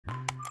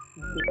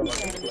Oh,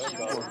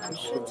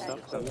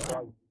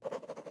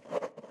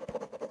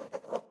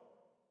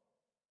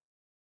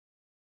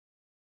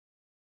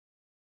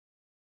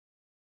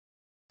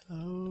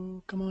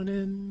 come on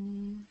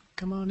in.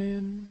 Come on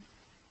in.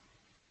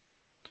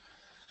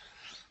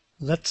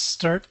 Let's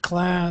start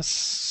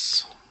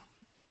class.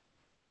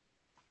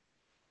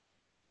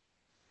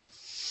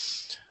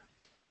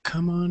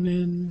 Come on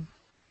in.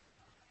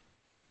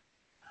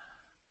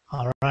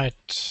 All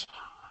right.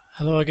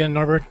 Hello again,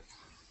 Norbert.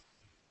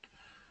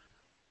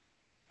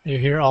 Are you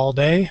here all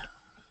day?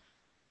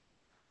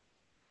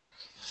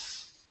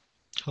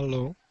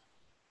 Hello.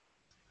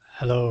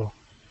 Hello.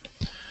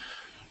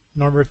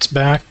 Norbert's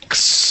back.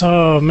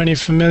 So many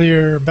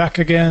familiar. Back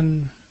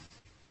again.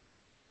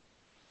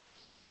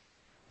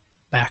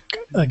 Back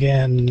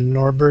again,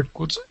 Norbert.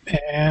 Good.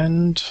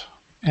 And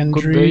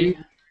Andre. Good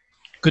day.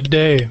 Good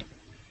day.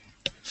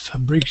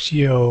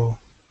 Fabrizio.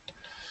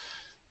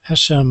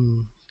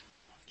 Hashem.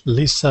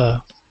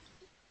 Lisa.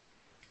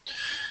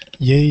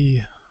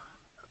 Yay.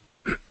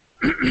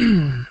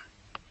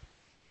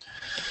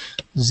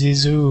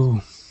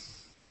 Zizou.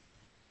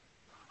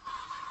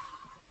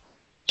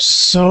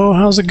 So,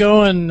 how's it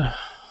going?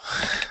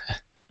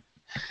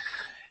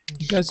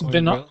 You guys have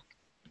been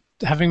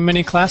having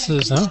many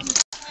classes, huh?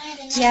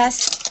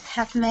 Yes,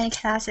 have many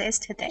classes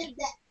today.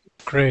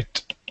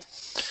 Great.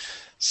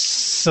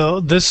 So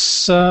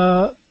this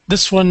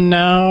one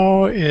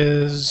now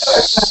is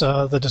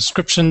the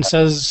description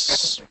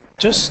says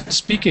just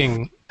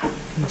speaking,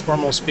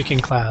 informal speaking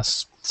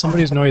class.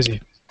 Somebody's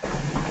noisy.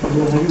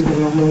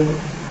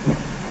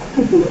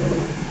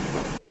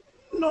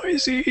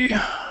 Noisy.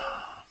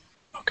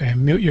 Okay,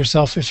 mute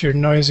yourself if you're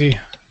noisy.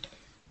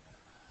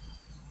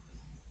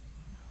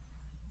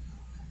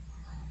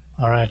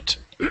 All right.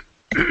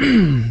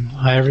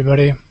 Hi,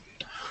 everybody.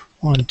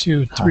 1,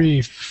 2,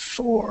 3,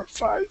 4,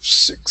 5,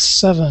 6,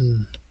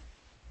 7.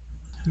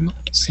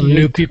 Some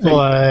new people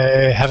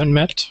I haven't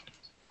met.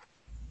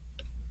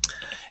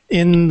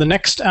 In the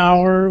next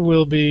hour,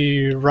 we'll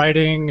be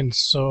writing, and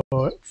so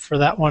for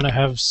that one, I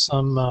have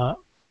some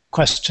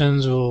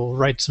questions. We'll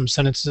write some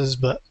sentences,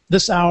 but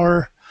this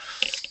hour,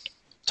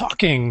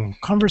 talking,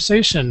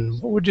 conversation.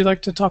 What would you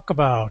like to talk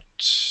about?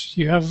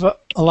 You have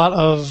a lot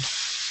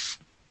of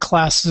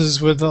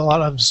classes with a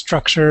lot of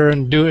structure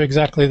and do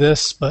exactly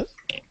this, but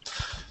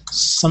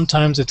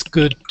sometimes it's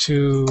good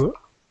to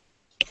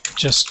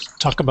just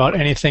talk about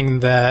anything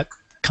that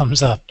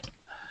comes up.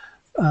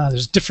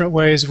 There's different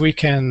ways we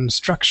can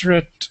structure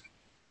it.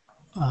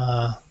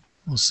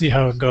 We'll see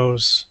how it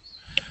goes.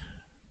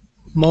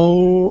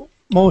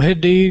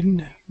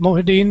 Mohideen,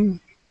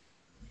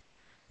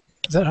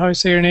 is that how you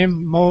say your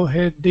name?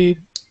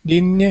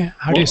 Mohideen,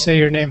 how do you say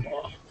your name?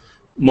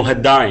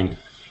 Mohideen.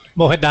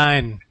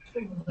 Mohideen.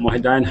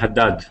 Mohideen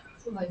Haddad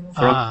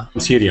from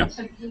Syria.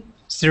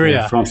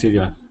 Syria. From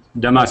Syria.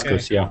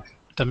 Damascus, okay. Yeah.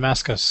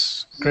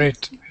 Damascus,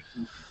 great.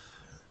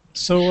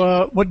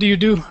 So what do you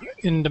do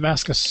in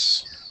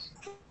Damascus?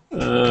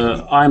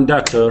 I'm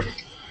doctor.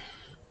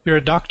 You're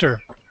a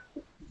doctor?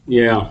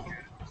 Yeah.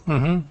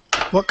 Mm-hmm.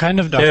 What kind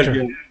of doctor?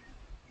 Surgeon.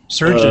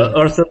 Surgeon.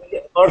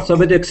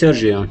 Orthopedic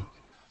surgeon.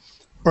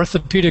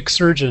 Orthopedic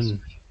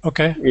surgeon.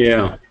 Okay.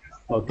 Yeah.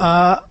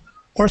 Okay.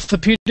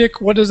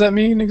 Orthopedic, what does that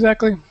mean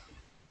exactly?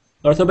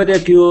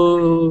 Orthopedic,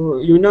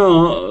 you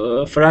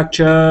know,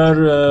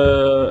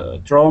 fracture,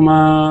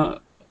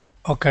 trauma.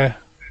 Okay.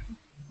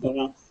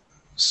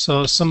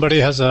 So somebody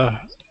has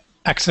a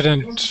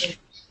accident,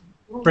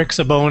 breaks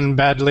a bone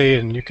badly,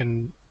 and you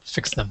can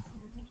fix them.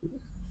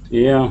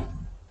 Yeah.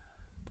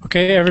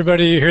 Okay,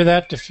 everybody, you hear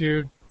that? If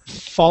you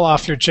fall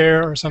off your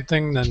chair or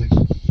something, then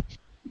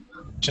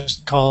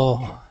just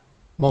call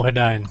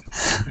Mohideen.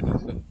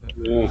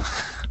 Yeah.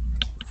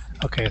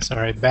 Okay,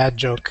 sorry, bad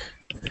joke.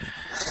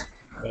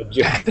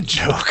 Bad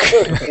joke.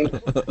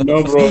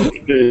 No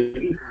problem.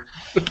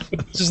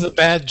 This is the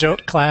bad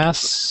joke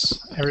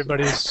class.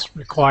 Everybody's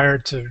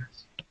required to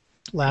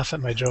laugh at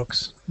my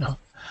jokes. No.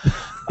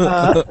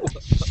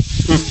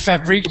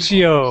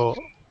 Fabrizio,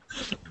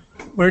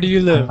 where do you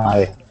live?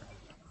 Hi,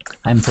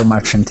 I'm from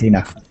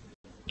Argentina.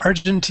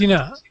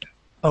 Argentina.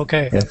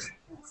 Okay. Yes.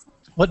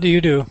 What do you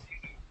do?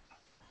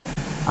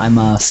 I'm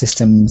a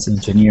systems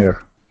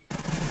engineer.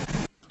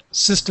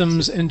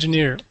 Systems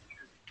engineer.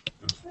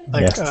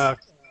 Like Yes.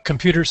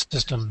 Computer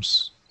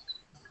systems.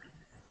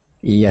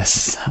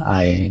 Yes,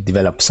 I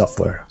develop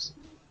software.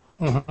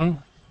 Mm-hmm.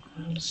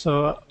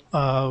 So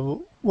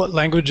what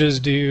languages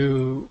do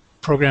you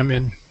program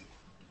in?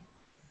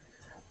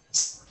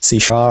 C#,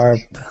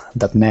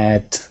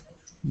 .NET,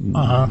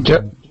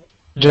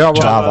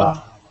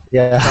 Java.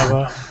 Yeah.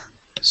 Java.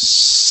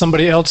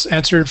 Somebody else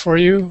answered for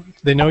you?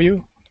 They know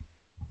you?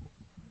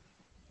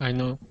 I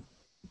know.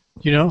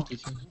 You know?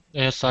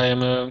 Yes, I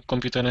am a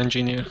computer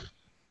engineer.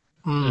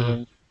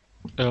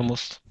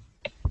 Almost.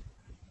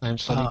 I'm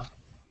sorry.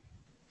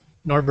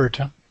 Norbert,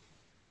 huh?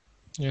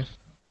 Yeah.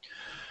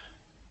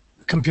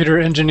 Computer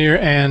engineer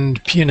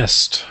and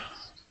pianist.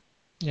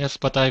 Yes,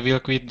 but I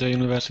work with the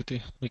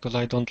university because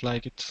I don't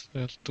like it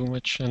too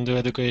much, and the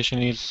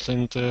education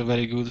isn't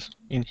very good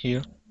in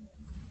here.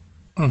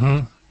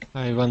 Mm-hmm.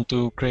 I want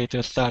to create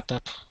a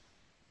startup,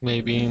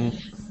 maybe in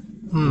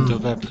the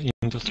web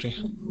industry.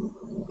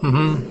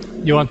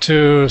 Mm-hmm. You want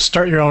to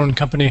start your own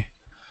company,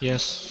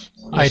 Yes,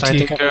 yes, I IT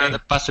think company? the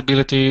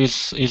possibility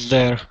is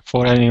there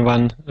for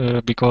anyone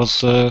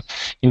because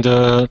in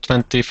the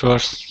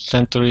 21st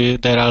century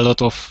there are a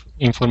lot of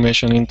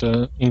information in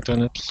the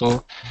internet,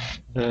 so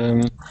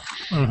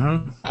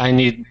Mm-hmm. I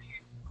need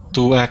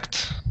to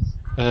act,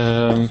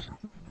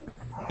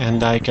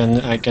 and I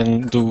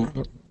can do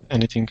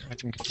anything. I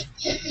think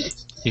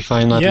if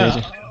I'm not Yeah.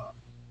 lazy.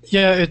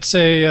 Yeah, it's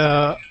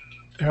a,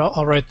 here,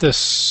 I'll write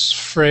this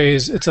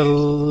phrase. It's a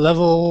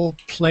level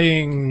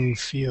playing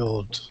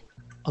field.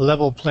 A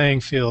level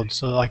playing field.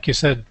 So, like you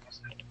said,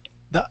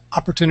 the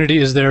opportunity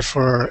is there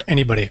for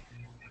anybody.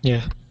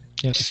 Yeah.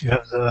 If Yes. you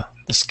have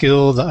the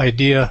skill, the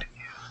idea,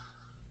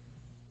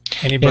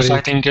 Yes, anybody.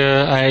 I think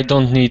I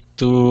don't need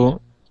to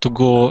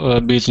go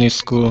business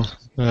school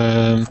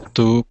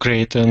to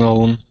create an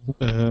own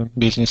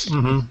business.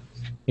 Mm-hmm.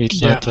 It's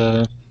Yeah. not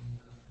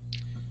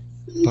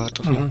part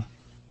of me. Mm-hmm.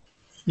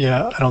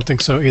 Yeah, I don't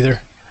think so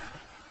either.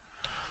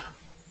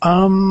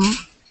 Um,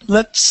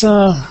 let's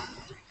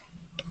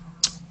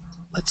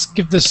let's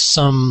give this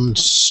some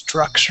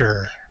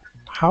structure.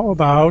 How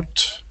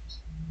about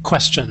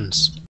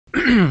questions?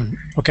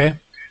 Okay.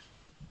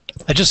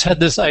 I just had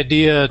this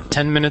idea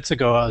 10 minutes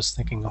ago. I was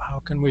thinking, well,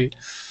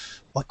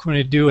 what can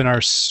we do in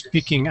our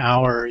speaking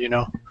hour,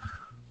 to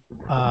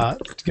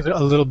give it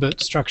a little bit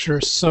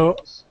structure. So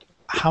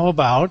how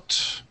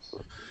about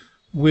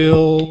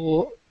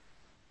we'll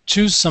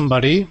choose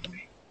somebody,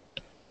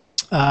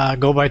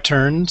 go by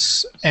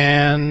turns,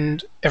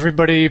 and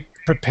everybody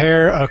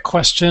prepare a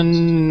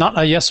question, not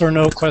a yes or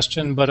no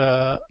question, but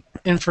a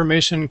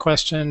information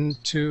question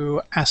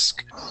to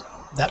ask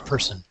that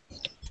person.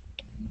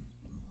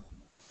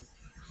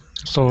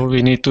 So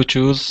we need to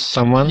choose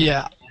someone.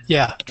 Yeah.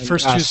 And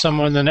First choose ask.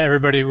 someone, then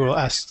everybody will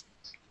ask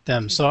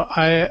them. So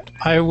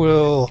I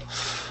will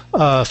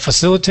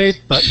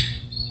facilitate, but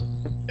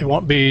it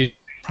won't be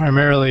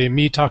primarily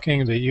me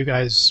talking. That you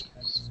guys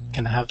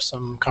can have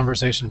some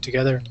conversation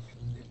together.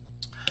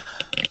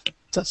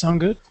 Does that sound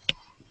good?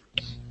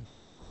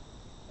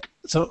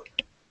 So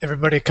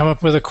everybody come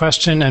up with a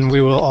question, and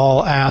we will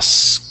all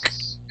ask.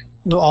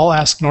 We'll all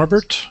ask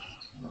Norbert.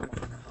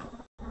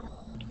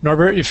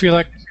 Norbert,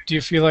 do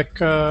you feel like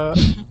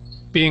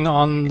being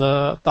on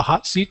the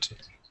hot seat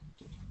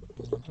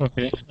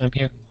Okay, I'm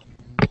here.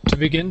 to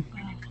begin?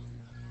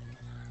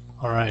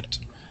 All right.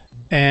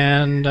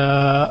 And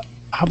how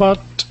about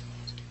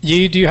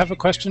Yi? Do you have a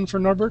question for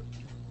Norbert?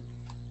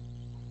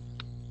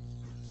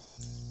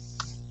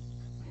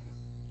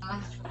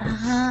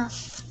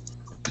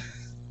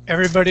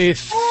 Everybody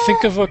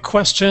think of a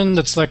question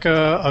that's like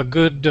a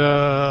good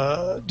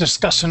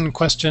discussion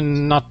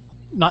question, not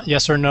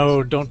yes or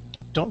no. Don't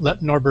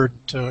let Norbert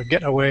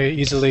get away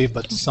easily,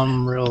 but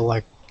some real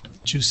like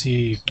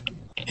juicy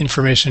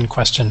information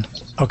question.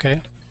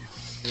 Okay.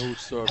 No,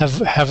 sir.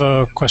 Have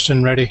a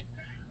question ready.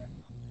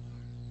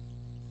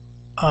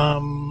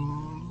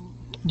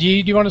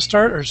 Yi, do you want to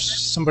start or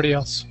somebody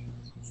else?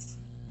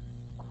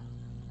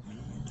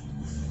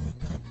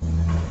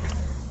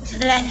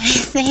 Let me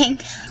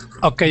think.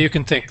 Okay, you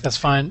can think. That's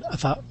fine. I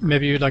thought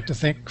maybe you'd like to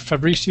think.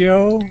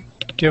 Fabricio,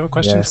 do you have a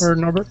question Yes. for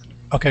Norbert?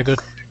 Okay, good.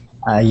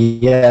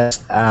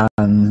 Yes.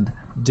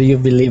 Do you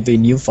believe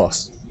in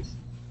UFOs?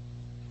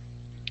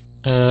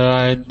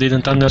 I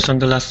didn't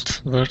understand the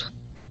last word.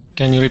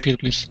 Can you repeat,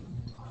 please?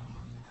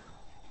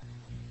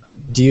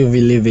 Do you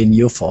believe in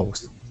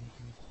UFOs?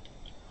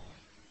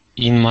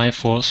 In my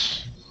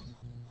force.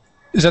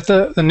 Is that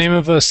the name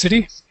of a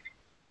city?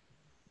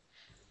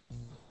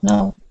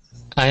 No.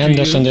 I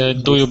understand.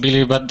 Do you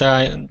believe? But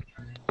I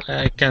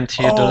can't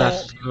hear the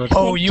last word.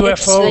 Oh, It's the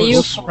UFOs.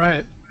 UFO.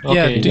 Right.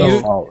 Okay, Yeah.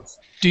 UFOs.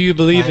 Do you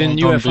believe I in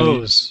don't believe.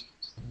 UFOs?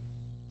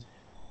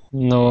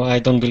 No, I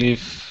don't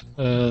believe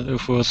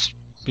UFOs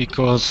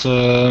because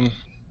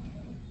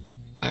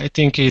I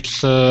think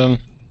it's how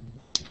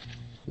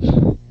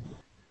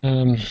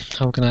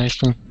can I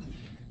explain?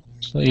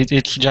 So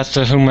it's just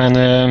a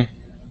human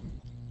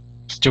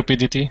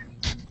stupidity.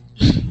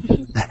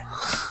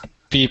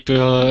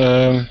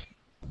 People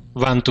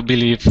want to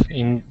believe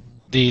in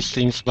these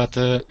things, but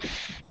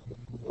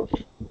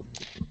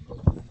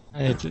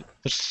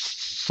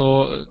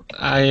so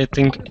I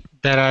think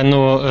there are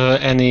no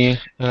any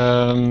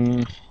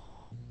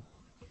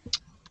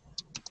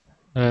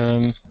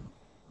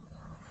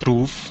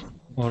proof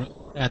or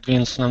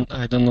advancement.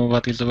 I don't know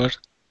what is the word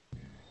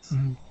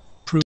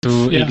Proof.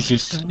 to Yeah.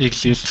 exist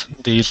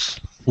these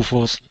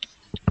UFOs.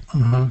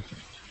 Mhm.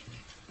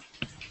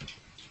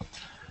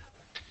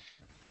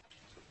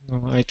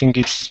 No, I think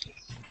it's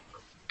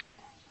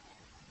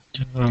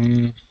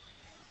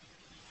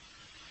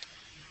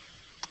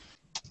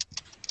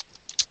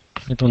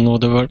I don't know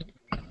the word.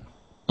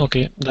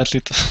 Okay, that's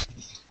it.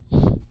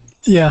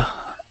 Yeah.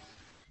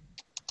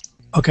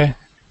 Okay.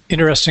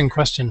 Interesting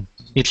question.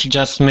 It's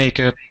just make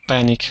a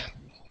panic,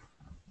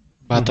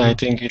 but I Mhm.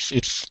 think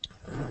it's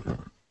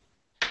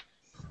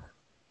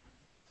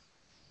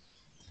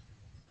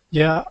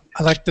Yeah,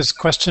 I like this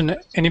question.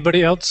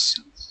 Anybody else?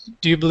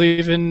 Do you believe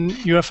in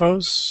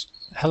UFOs?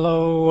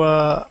 Hello,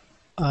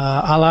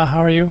 Allah, how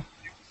are you?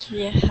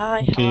 Yeah,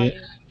 hi, how are Okay.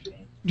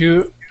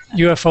 Do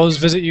UFOs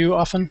visit you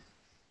often?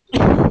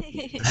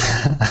 you?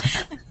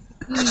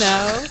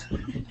 No,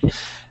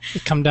 They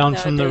come down no,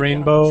 from the they don't.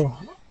 rainbow?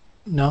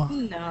 No?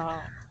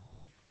 No.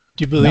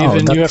 Do you believe No,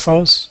 in that's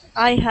UFOs?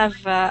 I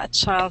have a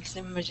child's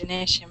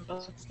imagination,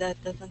 but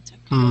that doesn't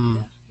include Hmm.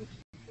 the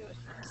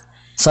UFOs.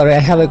 sorry. I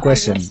have a I question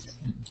was,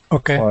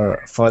 Okay.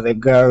 for the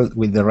girl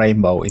with the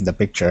rainbow in the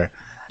picture.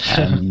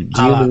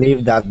 Do you Allah.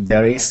 believe that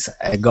there is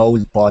a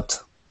gold pot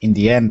in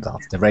the end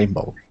of the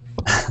rainbow?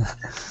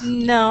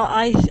 no,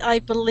 I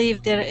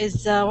believe there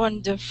is a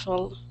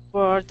wonderful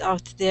world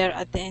out there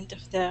at the end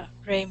of the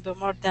rainbow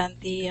more than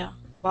the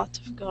pot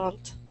of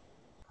gold.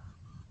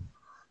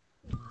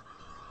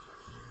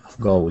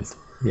 Gold.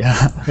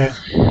 Yeah. Okay.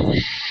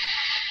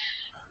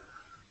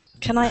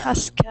 Can I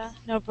ask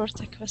Norbert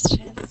a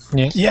question?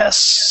 Yes. Yes,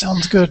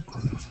 sounds good.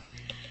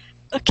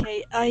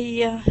 Okay,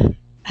 I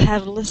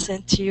have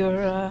listened to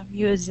your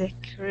music,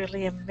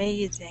 really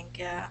amazing.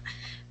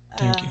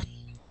 Thank you.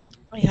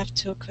 I have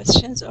two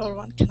questions, or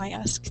one can I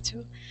ask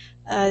two?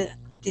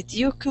 Did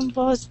you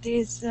compose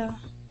this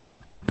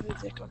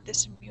music or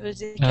this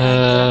music,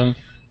 and Um,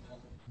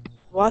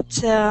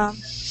 what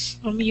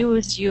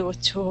amused you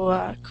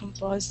to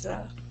compose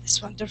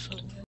this wonderful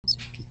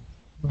music?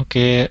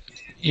 okay.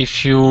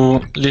 If you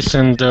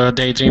listen the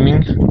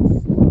daydreaming,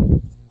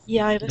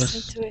 Yeah, I listened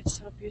yes, to it,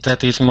 so beautiful.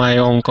 that is my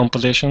own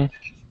composition.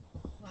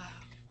 Wow.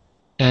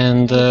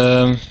 And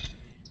um,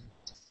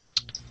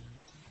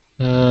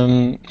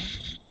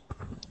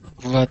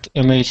 what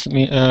amazed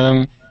me,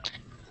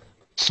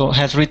 so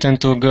has written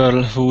to a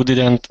girl who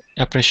didn't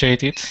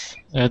appreciate it.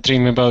 A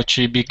dream about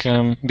she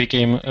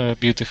became a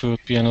beautiful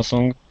piano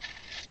song.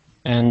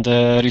 And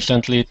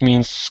recently it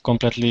means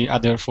completely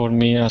other for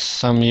me as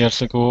some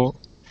years ago.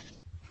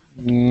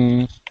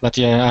 But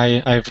yeah,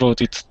 I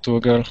wrote it to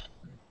a girl.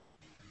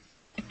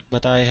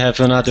 But I have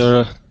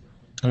another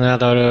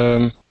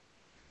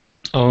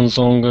own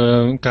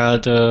song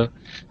called "The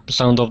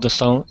Sound of the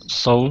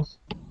Soul,"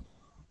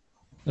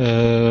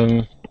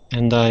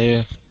 and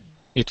I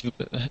it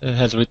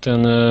has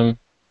written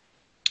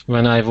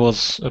when I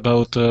was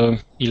about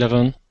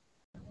 11,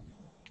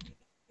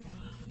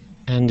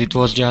 and it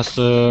was just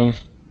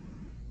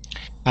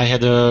I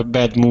had a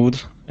bad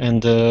mood,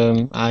 and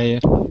I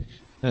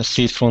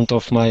sit in front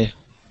of my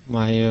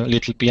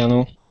little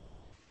piano,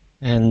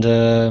 and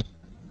uh,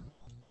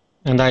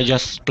 and I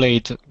just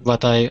played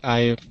what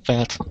I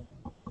felt.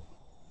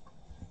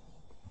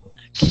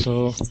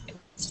 So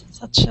It's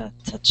such a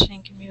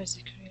touching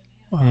music,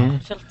 really. Wow. I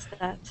felt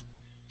that.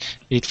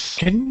 it's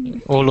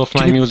Can all of can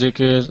my you music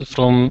is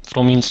from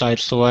inside.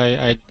 So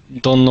I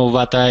don't know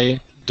what I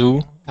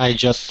do. I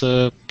just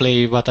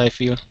play what I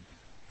feel.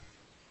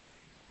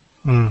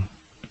 hmm.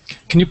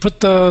 Can you put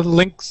the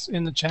links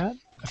in the chat?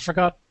 I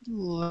forgot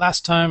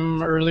last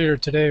time earlier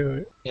today.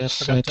 I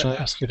Yes, I forgot to try.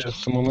 ask you to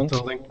Just a put moment.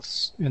 the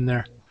links in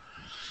there.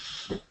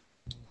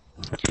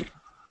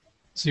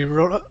 So you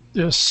wrote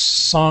a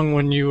song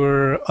when you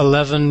were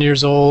 11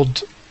 years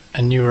old,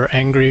 and you were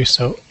angry.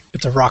 So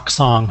it's a rock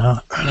song,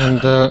 huh?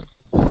 And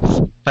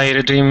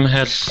Fairy Dream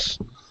has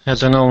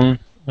an own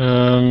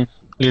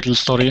little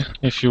story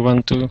if you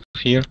want to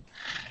hear.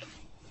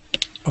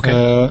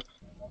 Okay.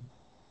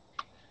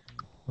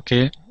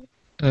 Okay.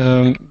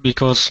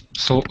 Because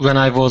so when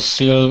I was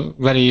still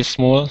very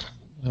small,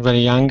 very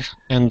young,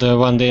 and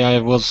one day I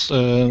was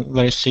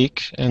very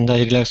sick, and I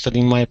relaxed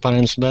in my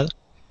parents' bed.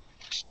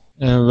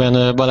 When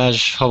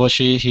Balázs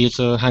Havasi, he's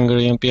a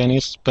Hungarian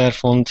pianist,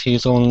 performed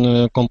his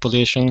own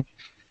composition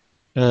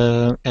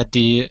at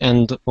the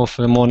end of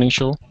a morning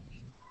show,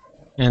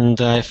 and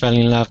I fell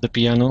in love with the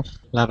piano,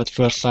 love at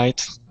first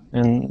sight,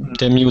 and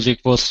the music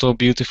was so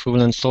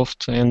beautiful and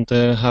soft, and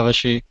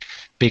Havasi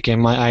became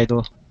my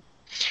idol.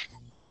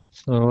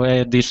 So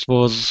this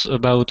was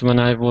about when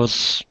I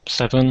was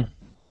 7,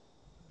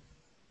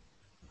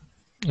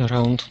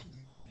 around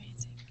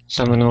Amazing.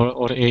 7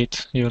 or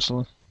 8 years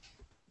old.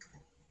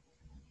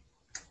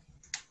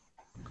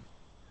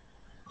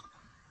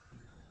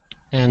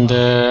 And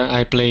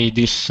I play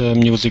this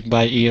music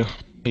by ear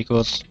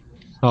because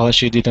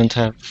she don't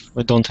have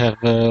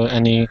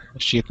any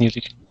sheet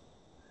music.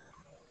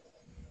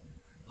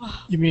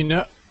 You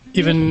mean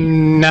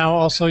even now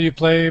also you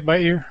play by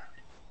ear?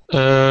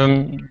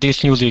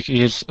 This music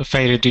is a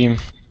fairy dream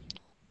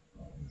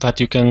that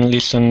you can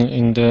listen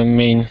in the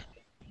main.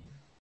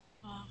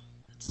 Wow,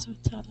 that's so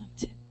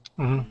talented.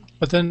 Hmm.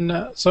 But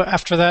then, so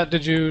after that,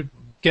 did you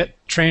get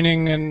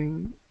training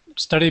and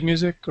study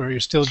music, or you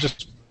still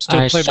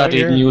I play by studied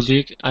ear?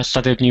 music. I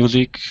studied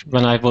music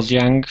when I was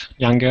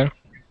younger.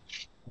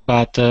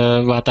 But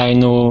what I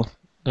know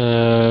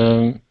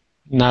now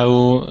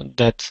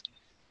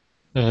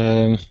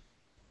um,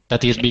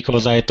 that is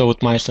because I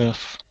taught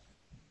myself.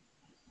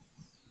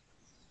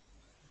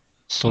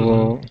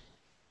 So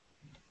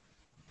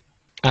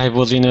I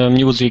was in a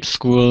music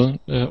school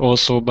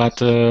also,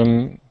 but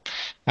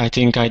I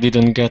think I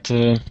didn't get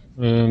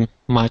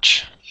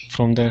much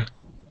from there.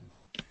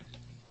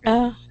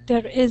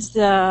 There is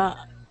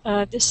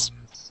this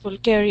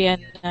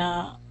Bulgarian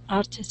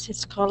artist.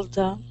 It's called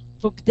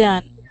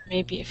Bogdan.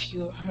 Maybe if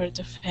you heard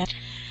of him.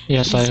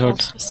 Yes, I He's heard.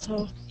 also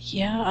so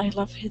yeah. I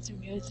love his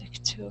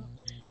music too.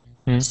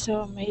 Mm.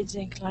 So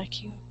amazing,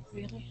 like you,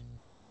 really.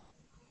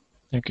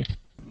 Thank you.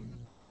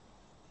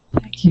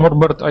 Thank you.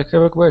 Norbert, I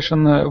have a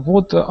question.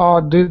 What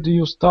did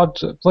you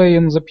start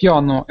playing the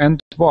piano and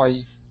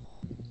why?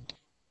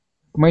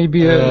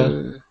 Maybe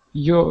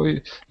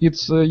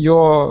it's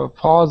your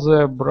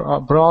father,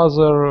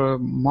 brother,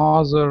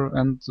 mother,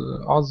 and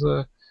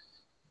other.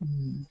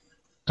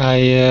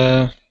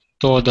 I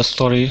told a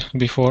story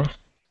before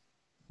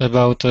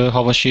about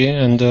Havashi,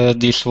 and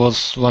this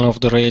was one of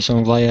the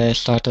reasons why I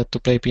started to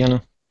play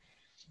piano.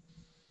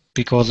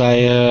 Because I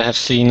have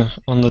seen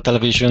on the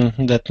television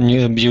that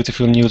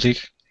beautiful music,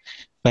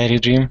 Fairy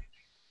Dream,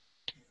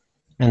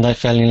 and I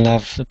fell in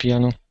love with the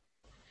piano.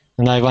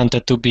 And I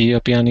wanted to be a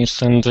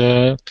pianist, and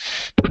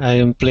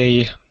I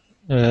play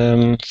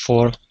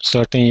for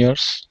 13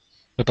 years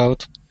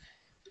about.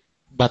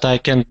 But I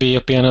can't be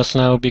a pianist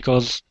now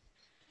because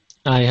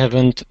I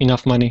haven't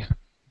enough money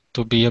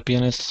to be a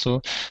pianist.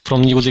 So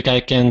from music I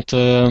can't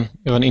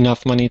earn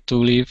enough money to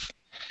live.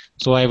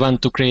 So I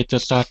want to create a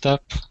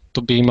startup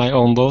to be my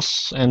own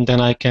boss, and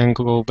then I can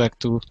go back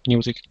to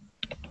music.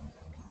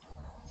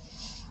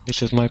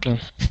 This is my plan.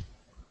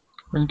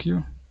 Thank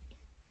you.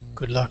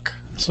 Good luck.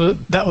 So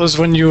that was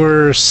when you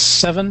were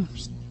 7?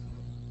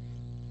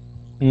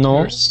 No.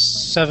 You were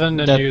 7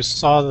 and you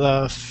saw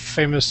the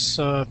famous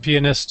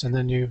pianist, and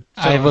then you...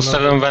 I was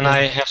 7 when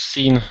I have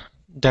seen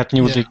that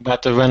music,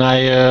 but when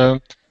I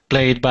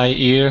played by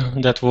ear,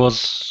 that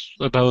was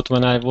about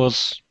when I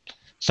was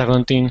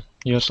 17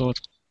 years old.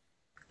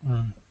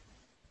 Mm.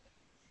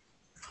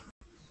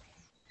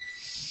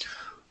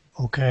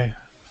 Okay.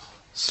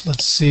 So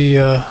let's see.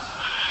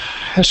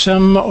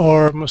 Hesham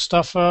or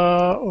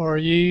Mustafa or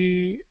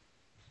Zizou,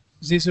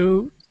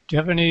 do you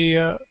have any?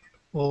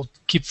 We'll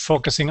keep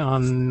focusing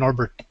on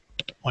Norbert.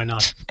 Why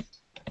not?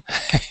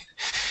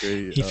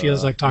 Okay, He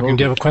feels like talking. Norbert.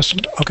 Do you have a question?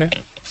 Okay.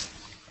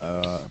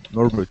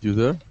 Norbert, you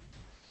there?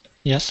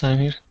 Yes, I'm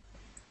here.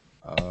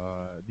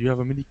 Do you have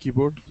a MIDI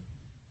keyboard?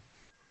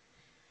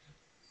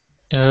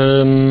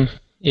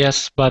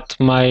 Yes, but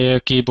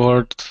my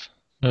keyboard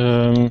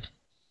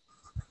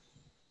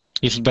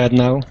is bad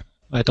now.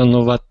 I don't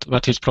know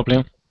what is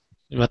problem.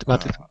 What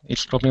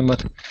is problem?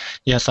 But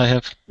yes, I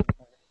have.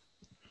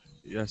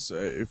 Yes,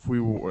 if we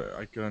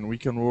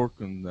can work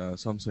on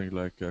something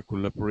like a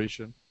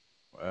collaboration.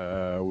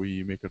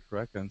 We make a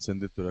track and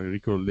send it to a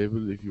record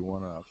label if you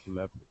wanna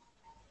collab.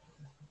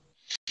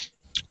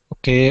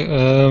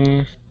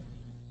 Okay.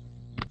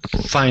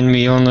 Find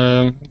me on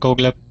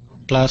Google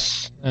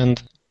Plus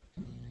and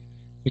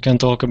we can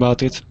talk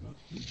about it.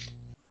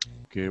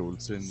 Okay, we'll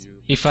send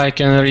you. If I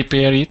can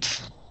repair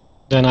it,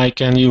 then I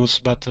can use.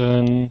 But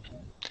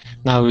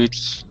now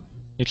it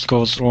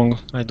goes wrong.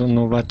 I don't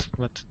know what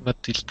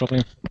is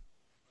problem.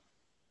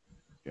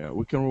 Yeah,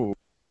 we can.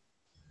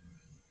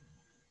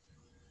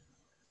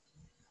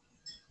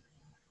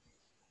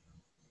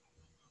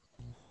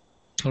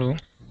 Hello.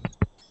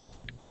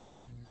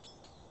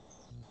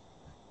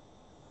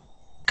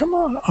 Come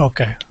on.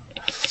 Okay.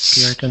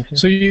 Yeah, I can hear.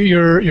 So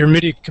your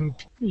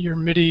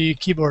MIDI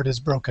keyboard is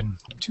broken.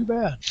 Too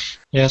bad.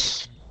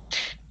 Yes,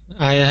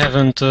 I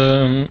haven't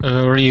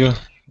a real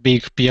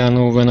big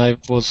piano when I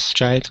was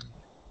child,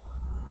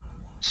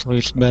 so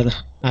it's bad.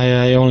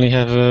 I only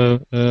have a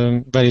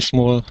very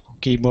small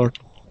keyboard.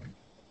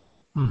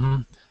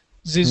 Mm-hmm.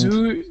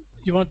 Zizou,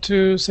 you want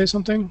to say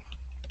something?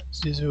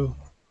 Zizou.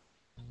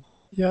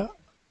 Yeah.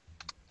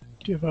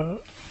 Do you have a...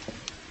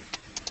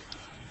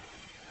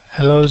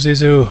 Hello,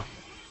 Zizou.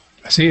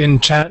 I see in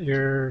chat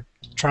you're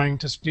trying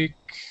to speak.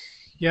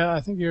 Yeah,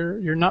 I think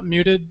you're not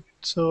muted,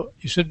 so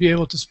you should be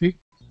able to speak.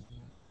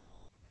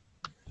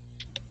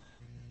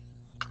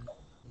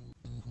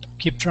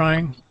 Keep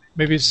trying.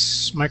 Maybe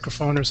it's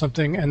microphone or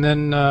something. And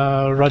then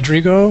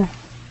Rodrigo,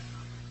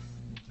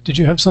 did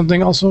you have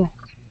something also?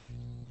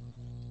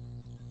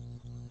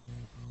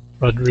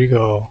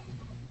 Rodrigo.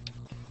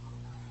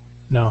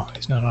 No,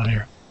 he's not on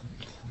here.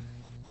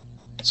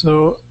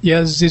 So,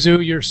 yeah,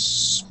 Zizou, you're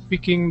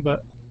speaking,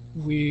 but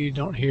we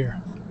don't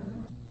hear.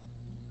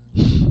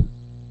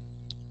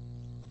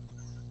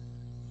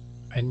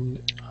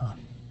 And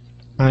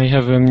I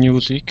have a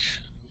music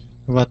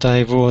what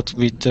I wrote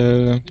with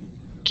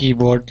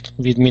keyboard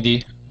with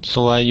MIDI,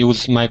 so I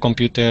use my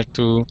computer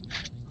to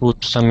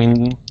put some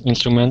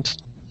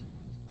instrument.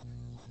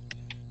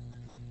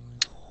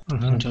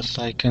 Mm-hmm. Just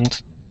I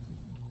can't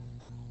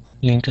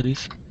link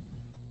this.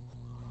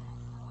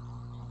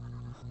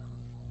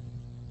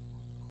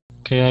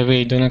 Okay, I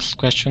wait the next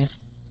question.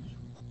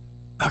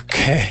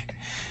 Okay.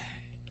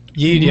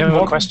 Yi, do you have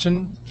a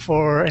question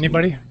for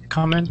anybody?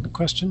 Comment,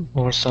 question?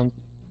 Or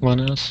someone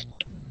else?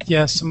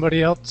 Yeah,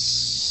 somebody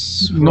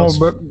else?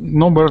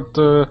 Norbert,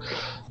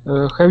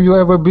 have you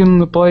ever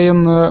been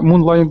playing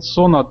Moonlight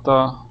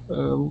Sonata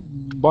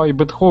by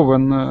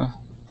Beethoven?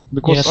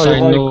 Because Yes, I I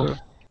like. know.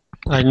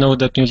 I know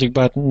that music,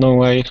 but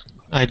no,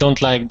 I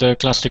don't like the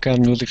classical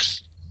music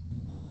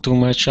too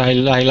much. I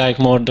like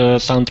more the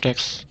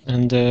soundtracks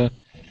and the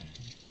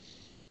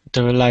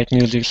light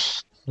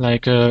musics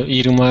like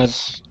Iruma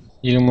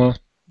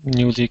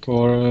music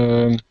or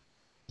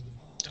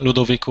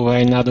Ludovico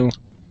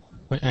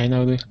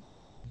Einaudi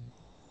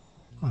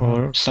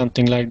or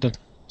something like that.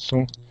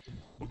 So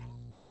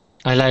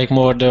I like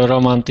more the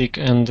romantic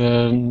and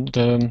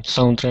the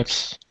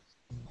soundtracks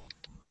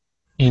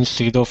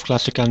instead of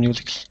classical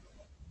music.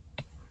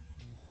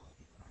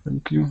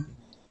 Thank you.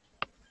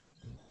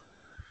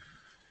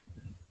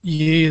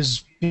 Yi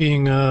is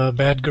being a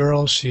bad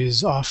girl.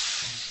 She's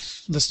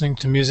off listening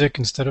to music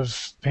instead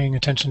of paying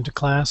attention to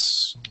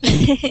class.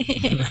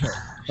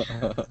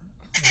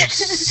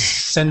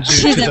 Send you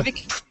She's to a the.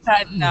 big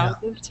fan now.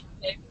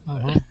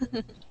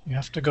 You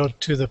have to go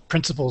to the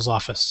principal's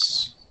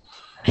office.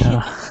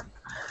 To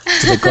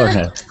the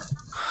corner.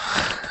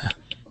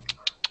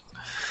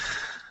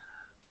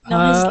 No,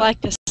 he's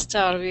like a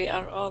star. We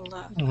are all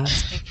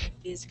asking him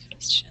these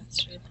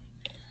questions, really.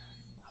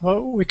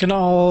 Well, we can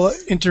all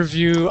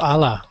interview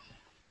Allah.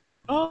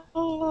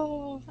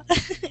 Oh,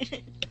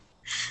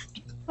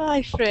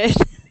 hi, Fred.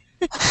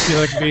 You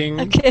like being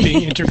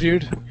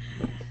interviewed?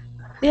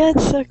 Yeah,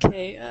 it's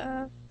okay.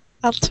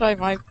 I'll try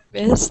my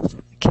best.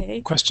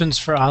 Okay. Questions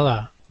for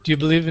Allah. Do you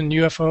believe in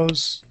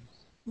UFOs?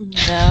 No,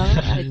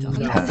 I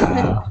don't.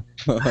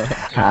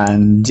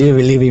 And do you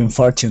believe in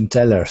fortune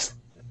tellers?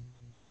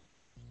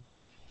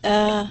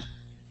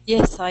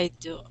 Yes, I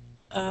do.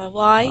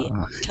 Why?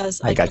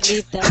 Because I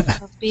believe that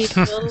some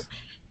people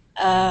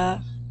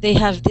they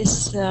have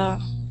this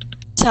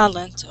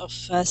talent of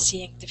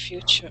seeing the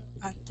future,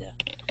 and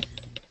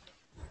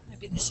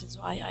maybe this is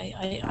why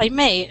I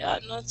may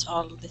not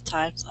all the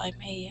times I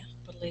may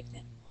believe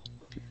them.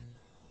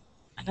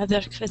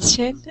 Another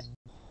question.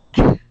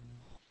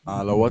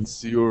 Ala,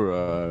 what's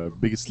your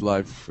biggest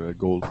life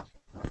goal?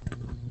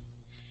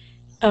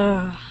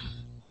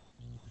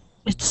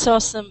 It's so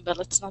simple.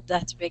 It's not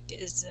that big.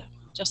 It's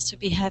just to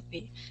be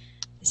happy.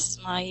 This is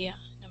my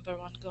number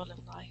one goal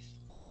in life.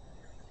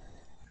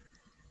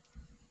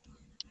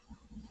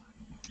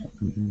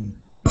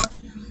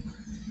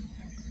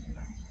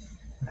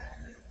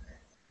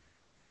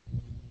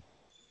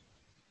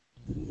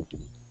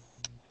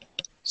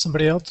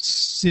 Somebody else?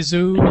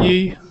 Sizu,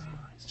 Yi?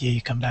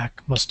 Yi, come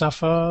back.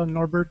 Mustafa,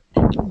 Norbert,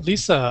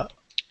 Lisa.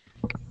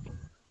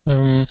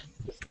 Where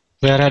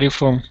are you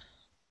from?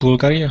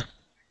 Bulgaria?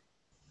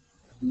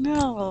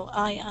 No,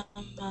 I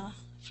am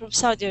from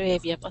Saudi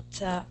Arabia, but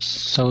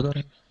Saudi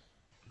Arabia.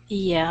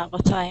 yeah,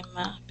 but I'm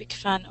a big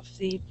fan of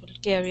the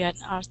Bulgarian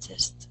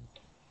artist.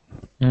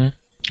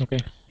 Okay.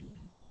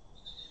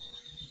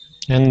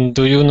 And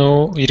do you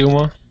know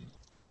Iruma?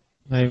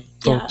 I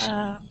thought.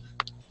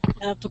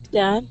 Yeah,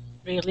 Bogdan,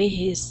 really,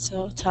 he's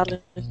so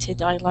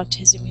talented. I loved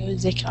his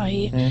music.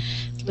 I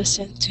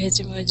listened to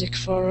his music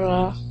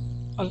for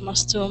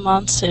almost 2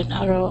 months in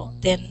a row.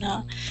 Then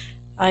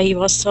I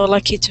was so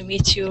lucky to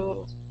meet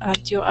you,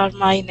 and you are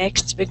my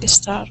next big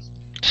star.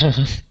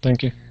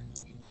 Thank you.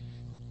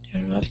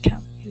 You're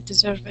welcome. You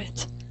deserve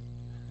it.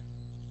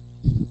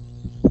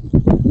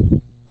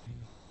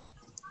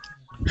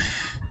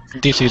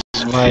 This is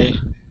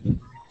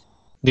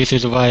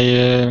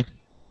why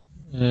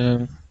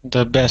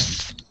the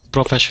best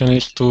profession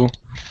is to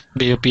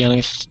be a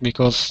pianist,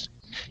 because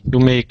you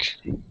make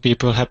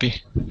people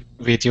happy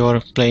with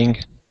your playing.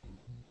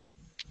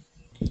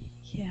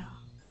 Yeah,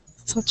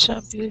 such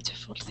a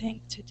beautiful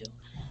thing to do.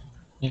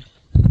 Yeah.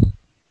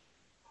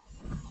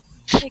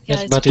 Hey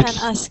guys, Yes, you can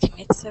ask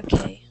me. It's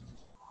okay.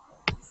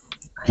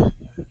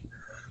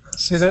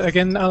 Say that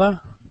again,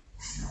 Allah?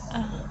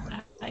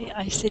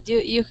 I said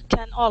you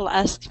can all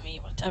ask me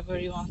whatever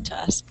you want to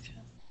ask.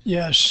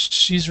 Yeah,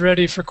 she's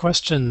ready for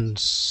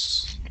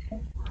questions.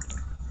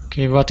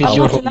 Okay, what is I'm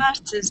your not an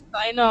artist.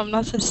 I know I'm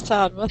not a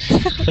star, but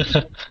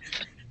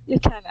you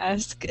can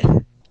ask.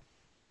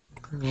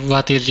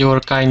 What is your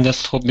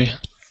kindest hobby?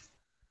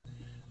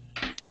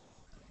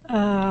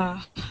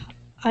 I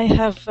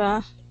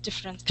have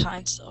different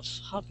kinds of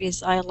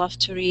hobbies. I love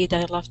to read.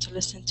 I love to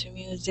listen to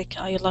music.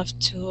 I love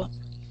to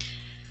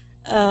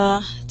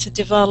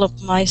develop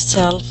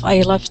myself.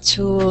 I love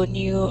to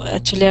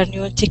learn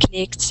new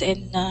techniques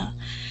in.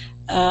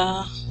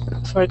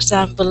 For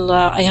example,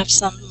 I have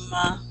some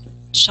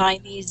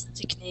Chinese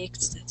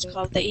techniques. It's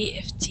called the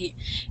EFT.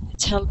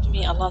 It helped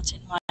me a lot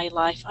in my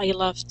life. I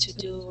love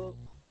to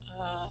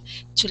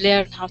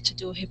learn how to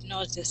do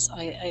hypnosis.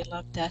 I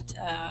love that.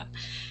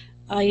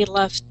 I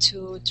love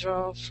to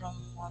draw from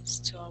once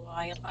to a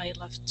while. I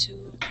love to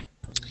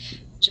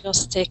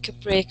just take a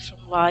break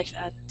from life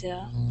and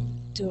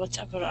do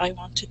whatever I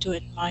want to do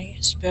in my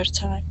spare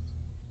time.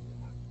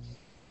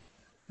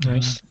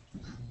 Nice.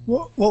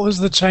 What was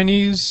the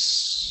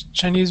Chinese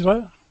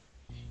what?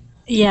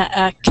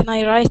 Yeah, can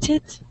I write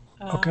it?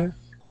 Okay.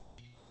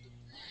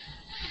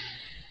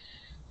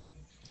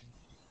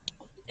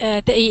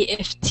 The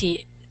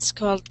EFT. It's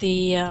called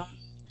the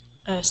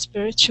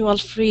spiritual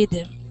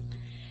freedom.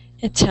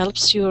 It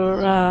helps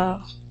your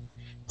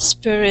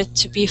spirit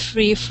to be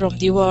free from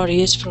the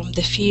worries, from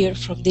the fear,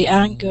 from the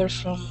anger,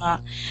 from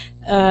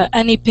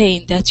any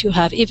pain that you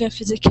have, even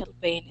physical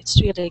pain. It's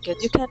really good.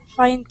 You can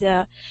find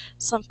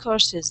some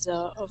courses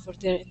over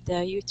there in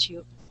the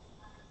YouTube.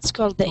 It's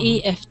called the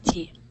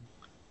EFT.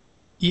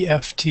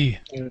 EFT.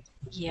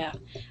 Yeah,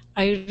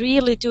 I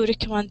really do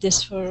recommend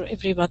this for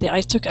everybody.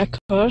 I took a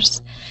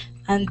course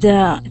and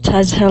it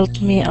has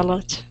helped me a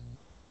lot.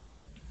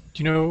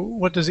 Do you know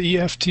what does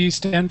EFT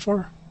stand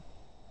for?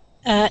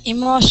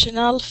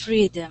 Emotional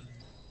freedom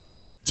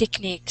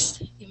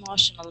techniques.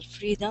 Emotional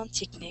freedom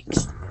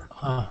techniques.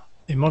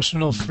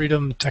 Emotional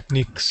freedom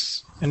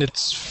techniques. And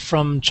it's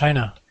from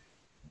China.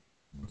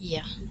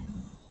 Yeah.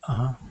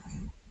 Uh-huh.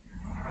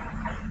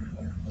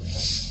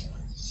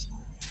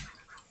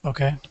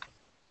 Okay.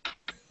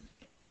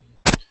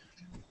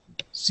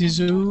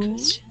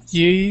 Zizu,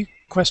 Yi,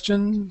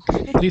 question?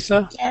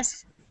 Lisa?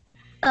 Yes.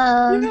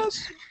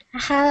 Yes.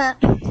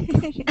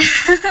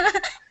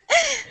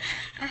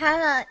 I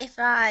have if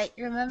I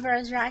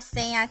remember the right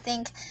thing, I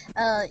think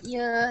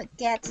you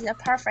get the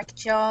perfect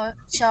job.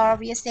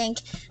 You think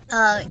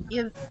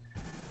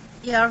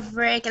you're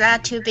very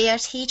glad to be a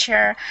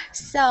teacher.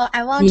 So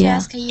I want to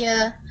ask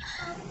you,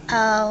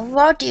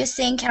 what do you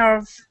think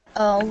of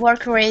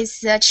work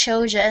with the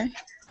children?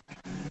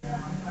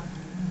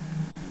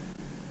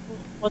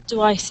 What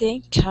do I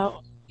think?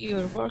 How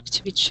your work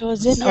to be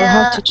chosen, or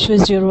how to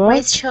choose your work?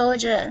 With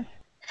children.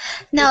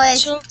 No,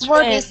 it's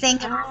what do you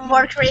think of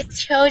work with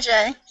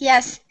children?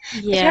 Yes.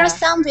 Yeah. Because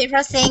some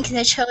people think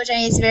the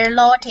children is very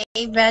naughty,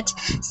 but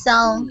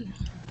some,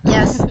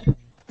 yes.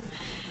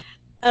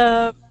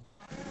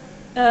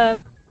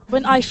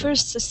 When I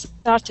first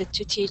started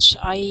to teach,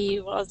 I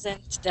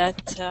wasn't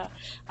that.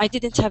 I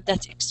didn't have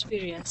that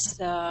experience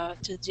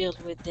to deal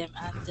with them,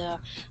 and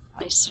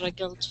I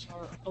struggled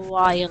for a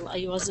while.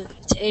 I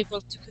wasn't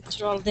able to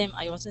control them.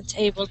 I wasn't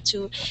able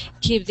to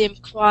keep them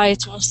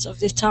quiet most of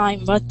the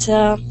time. But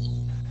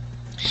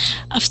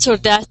after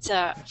that,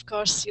 of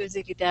course,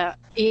 using the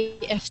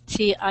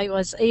EFT, I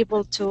was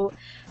able to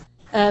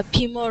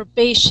be more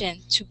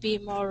patient, to be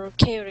more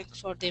caring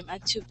for them,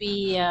 and to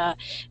be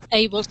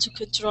able to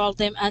control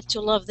them and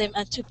to love them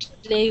and to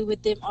play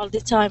with them all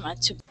the time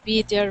and to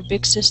be their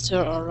big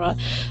sister or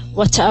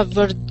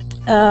whatever.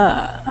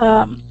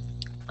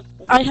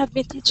 I have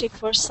been teaching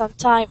for some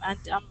time, and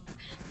I'm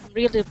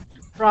really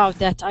proud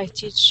that I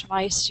teach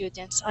my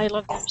students. I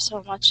love them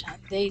so much, and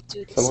they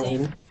do the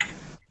same.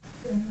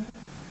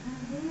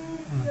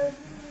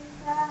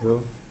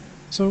 Hello.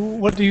 So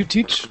what do you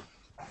teach?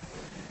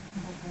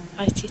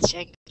 I teach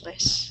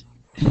English.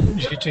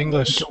 You teach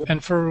English.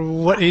 And for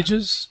what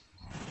ages?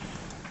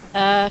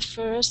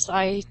 First,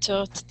 I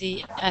taught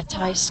at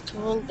high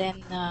school.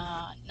 Then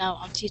now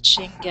I'm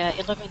teaching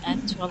 11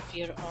 and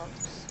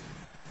 12-year-olds.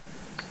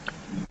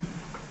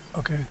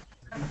 Okay.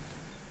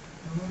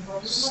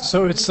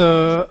 So it's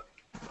a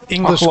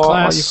English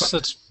class.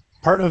 It's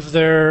part of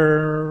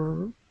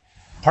their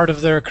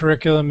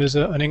curriculum is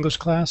an English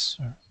class.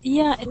 Or?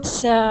 Yeah,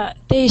 it's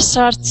they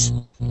start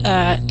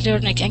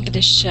learning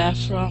English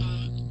from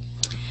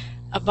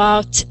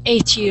about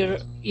 8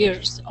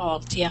 years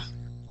old. Yeah.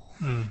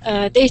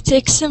 They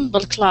take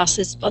simple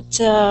classes, but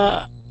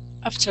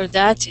after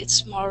that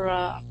it's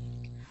more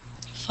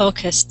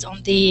focused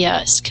on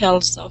the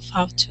skills of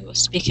how to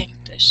speak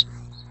English.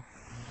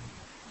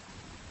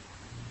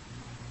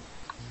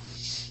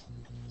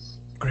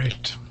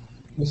 Great.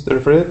 Mr.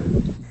 Fred?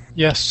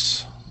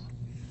 Yes.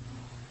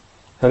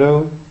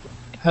 Hello.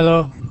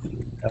 Hello.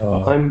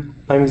 I'm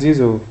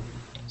Zizu.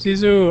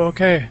 Zizu,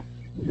 okay.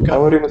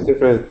 How are you, Mr.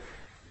 Fred?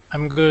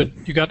 I'm good.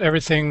 You got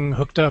everything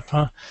hooked up,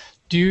 huh?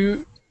 Do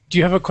you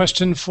have a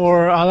question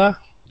for Ala?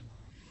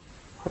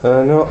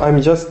 No,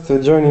 I'm just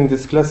joining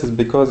these classes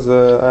because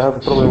I have a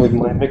problem with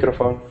my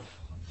microphone.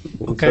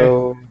 Okay.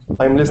 So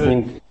I'm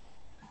listening.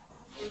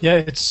 Yeah,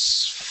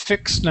 it's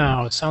fixed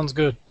now. It sounds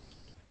good.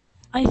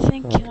 I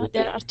think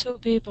there are two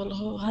people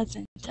who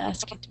hasn't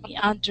asked me,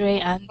 Andre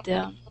and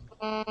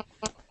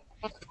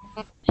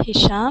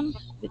Hisham.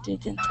 We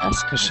didn't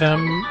ask.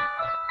 Hisham.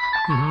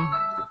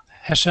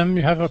 Hisham,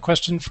 you have a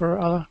question for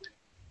Ala?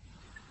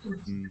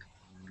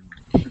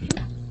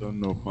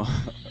 Don't know.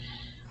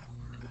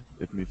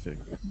 Let me think.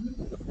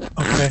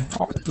 Okay.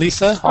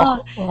 Lisa?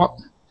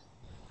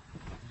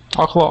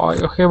 Akhla,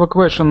 I have a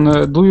question.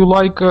 Do you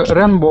like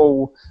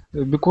rainbow?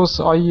 Because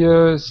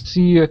I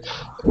see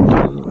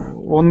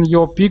on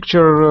your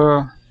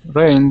picture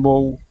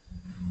rainbow.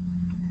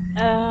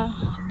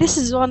 This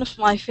is one of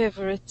my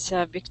favorite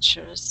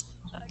pictures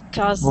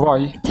because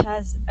it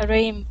has a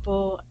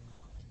rainbow,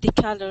 the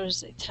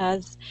colors, it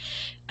has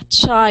a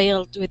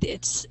child with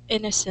its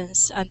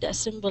innocence and a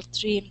simple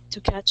dream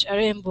to catch a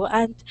rainbow,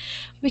 and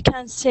we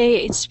can say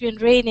it's been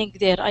raining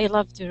there. I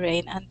love the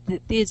rain, and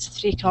these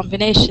three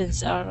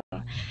combinations are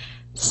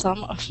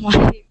some of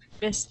my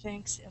best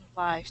things in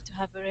life, to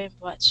have a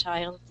rainbow, a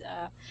child,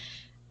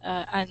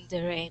 and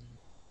the rain.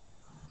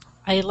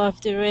 I love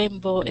the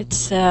rainbow.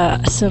 It's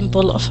a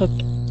symbol of a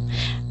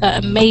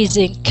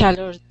amazing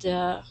colored,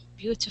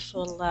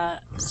 beautiful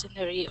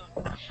scenery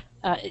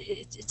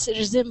it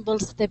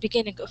resembles the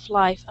beginning of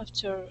life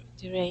after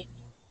the rain.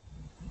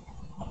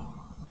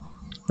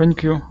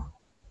 Thank you.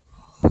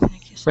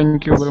 Thank you so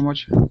Thank you very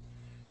much.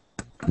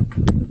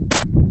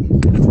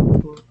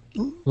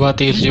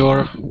 What is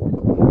your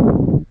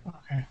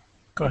Okay,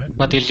 go ahead.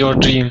 What is your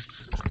dream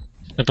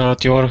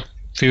about your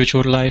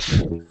future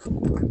life?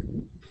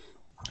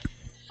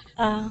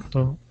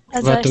 So,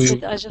 As what I do you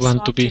said, I just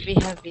want to want to be? be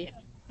happy.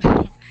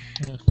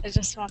 I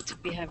just want to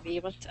be happy.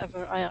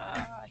 Whatever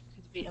I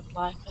could be in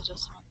life, I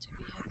just want to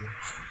be happy.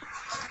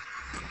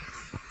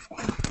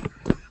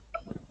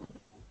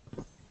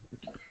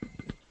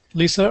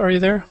 Lisa, are you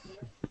there?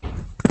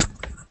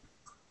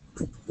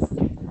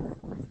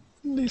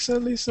 Lisa.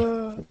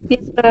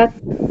 Yes, sir.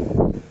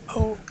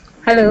 Oh,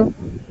 Hello.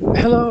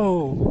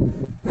 hello.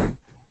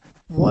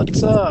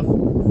 What's up?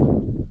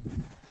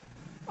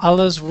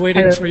 Allah's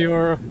waiting Hello. for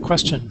your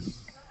question.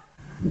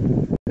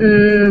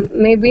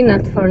 Maybe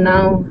not for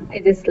now. I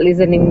just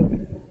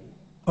listening.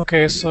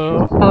 Okay,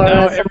 so Or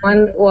now,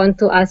 someone want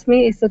to ask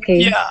me, it's okay.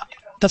 yeah,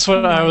 that's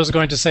what I was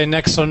going to say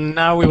next. So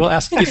now we will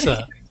ask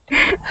Lisa.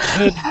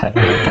 Good.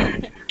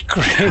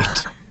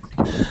 Great.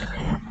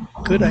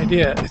 Good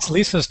idea. It's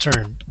Lisa's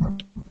turn.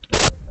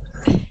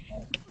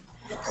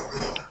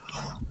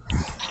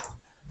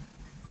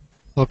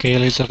 Okay,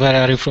 Lisa, where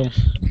are you from?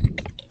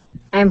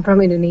 I'm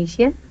from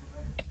Indonesia.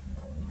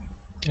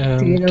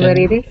 Do you know where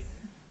it is?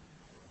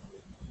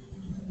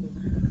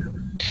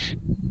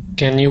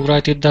 Can you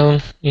write it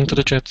down into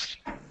the chat?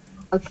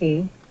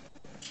 Okay.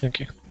 Thank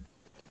you.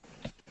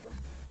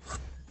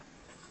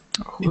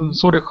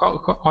 Sorry,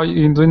 how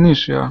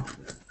Indonesia?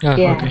 Ah,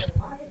 Yeah. okay.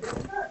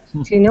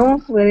 Do you know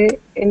where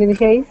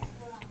Indonesia is?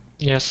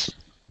 Yes,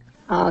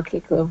 Oh, okay,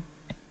 cool.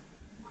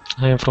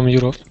 I am from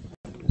Europe.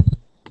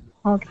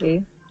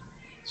 Okay.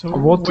 So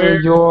What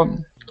where your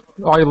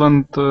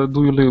island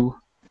do you live?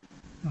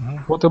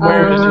 What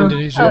Where about in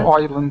Indonesia? your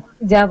island?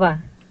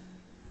 Java.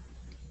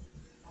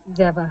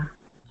 Java.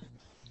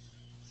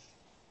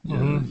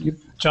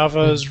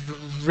 Java is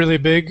really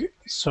big,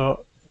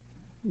 so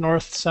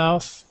north,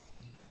 south.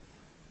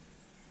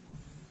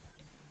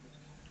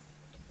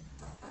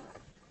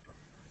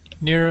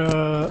 Near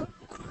a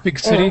big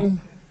city.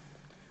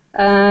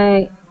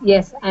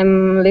 Yes, I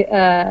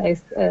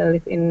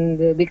live in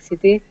the big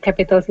city,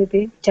 capital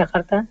city,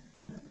 Jakarta.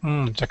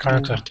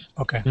 Jakarta.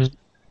 Okay.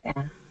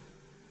 Yeah.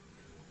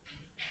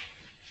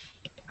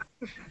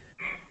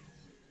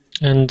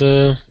 And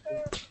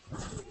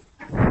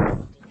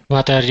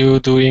what are you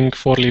doing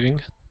for living?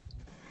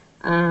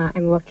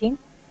 I'm working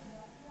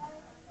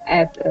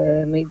at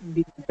a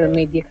digital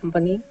media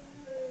company.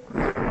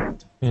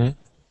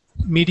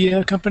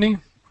 Media company?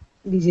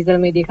 Digital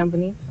media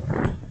company.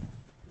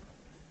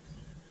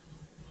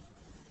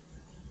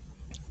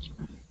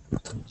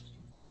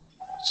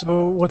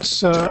 So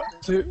what's the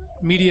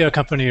media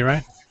company,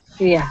 right?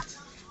 Yeah.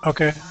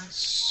 Okay.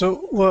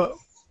 So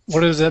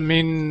what does that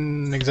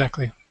mean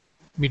exactly?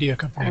 Media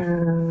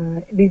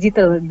company.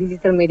 Digital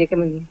media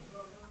company.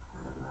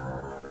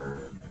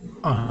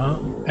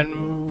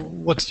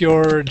 And what's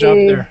your job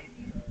there?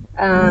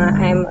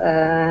 I'm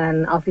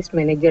an office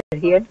manager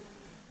here.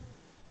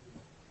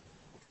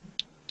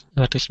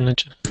 Artist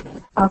manager.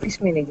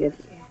 Office manager.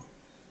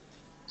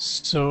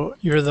 So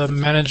you're the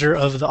manager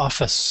of the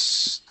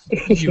office.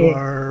 You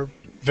are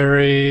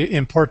very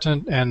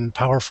important and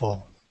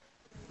powerful.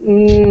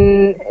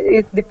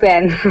 It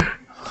depends.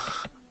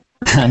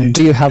 And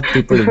do you have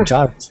people in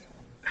charge?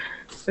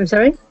 I'm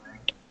sorry?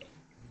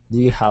 Do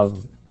you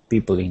have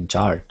people in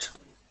charge?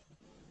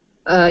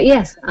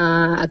 Yes,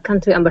 a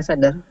country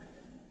ambassador.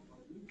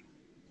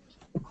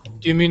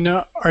 Do you mean,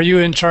 are you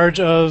in charge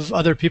of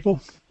other people?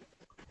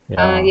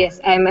 Yes,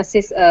 I'm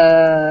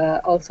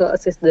also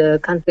assist the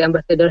country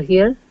ambassador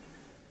here.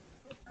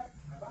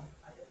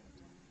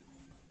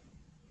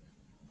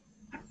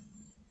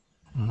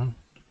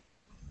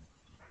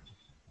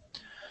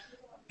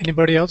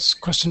 Anybody else?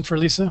 Question for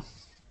Lisa?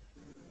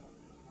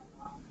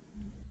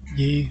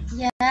 Yi.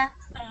 Yeah.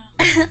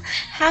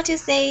 How to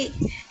say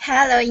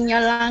hello in your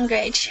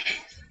language?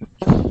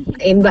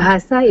 In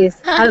Bahasa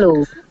is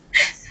hello.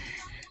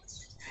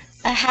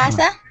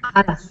 Bahasa?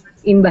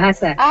 In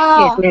Bahasa.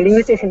 Oh. Yes, my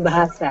language is in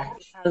Bahasa.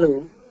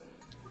 Hello.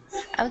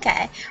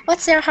 Okay.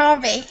 What's your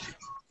hobby?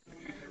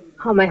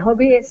 My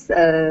hobby is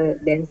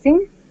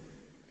dancing,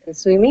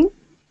 swimming.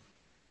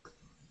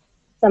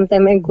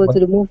 Sometimes I go to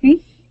the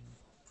movie.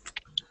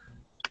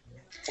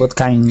 What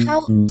kind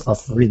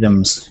of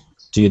rhythms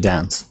do you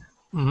dance?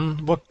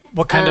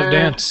 What kind of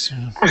dance?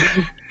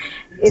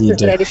 It's a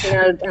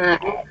traditional.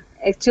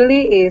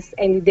 Actually, is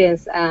any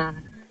dance. I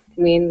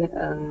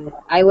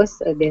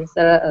was a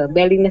dancer, a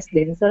ballet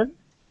dancer.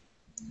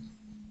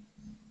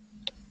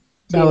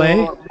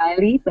 Ballet? So,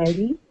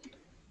 Bali.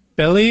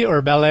 Belly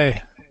or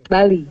ballet?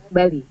 Bali.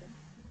 Belly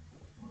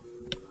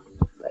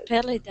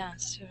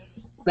dancer.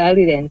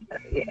 Belly dancer,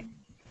 yeah.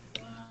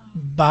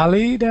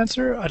 Bali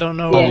dancer? I don't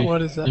know. Yeah.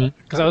 What is that?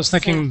 Because I was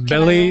thinking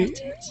belly.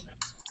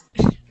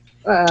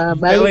 Bali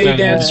Belly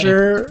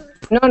dancer.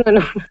 No.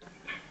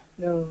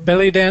 No.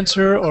 Belly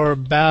dancer or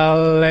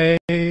ballet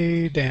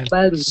dancer?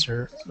 Bali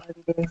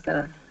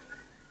dancer.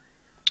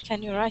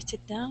 Can you write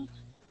it down?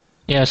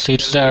 Yes,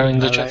 it's there in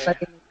the Ballet.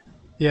 chat.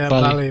 Yeah,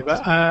 Bali. Bali,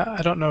 but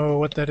I don't know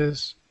what that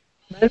is.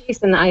 Bali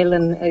is an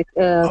island, famous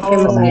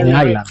Oh, island.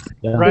 right,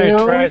 You right,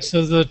 know? right.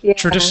 So the Yeah.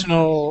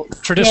 traditional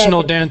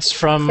dance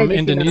from Traditional.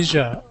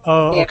 Indonesia.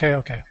 Oh, Yeah. okay,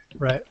 okay,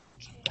 right.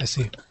 I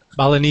see.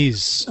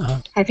 Balinese.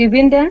 Have you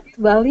been there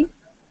to Bali,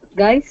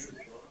 guys?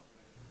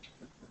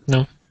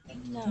 No.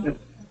 No.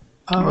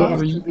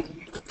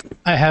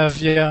 I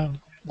have, yeah,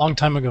 long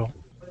time ago.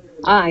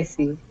 Ah, I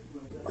see.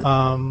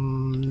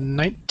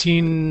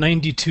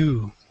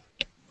 1992.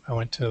 I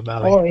went to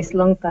Bali. Oh, it's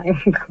long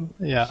time ago.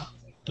 Yeah,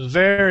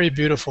 very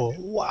beautiful.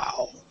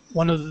 Wow,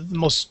 one of the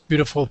most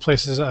beautiful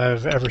places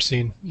I've ever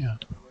seen. Yeah.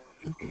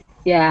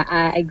 Yeah,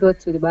 I go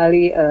to the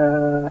Bali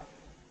at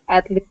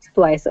least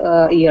twice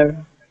a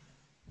year.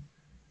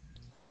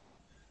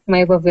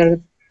 My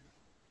favorite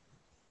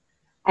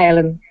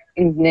island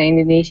in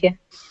Indonesia.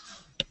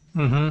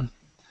 Mm-hmm.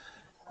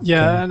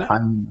 Yeah. Okay.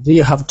 And do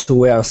you have to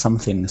wear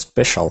something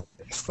special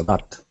for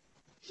that?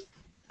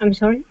 I'm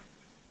sorry?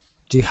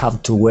 Do you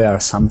have to wear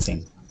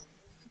something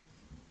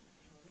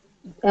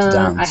to I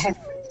dance? have.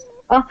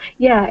 Oh,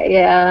 yeah,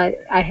 yeah.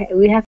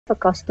 We have a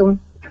costume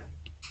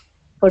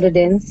for the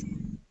dance.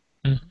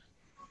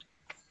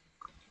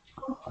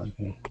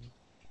 Okay.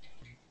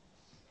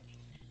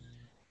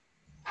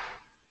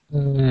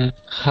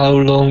 How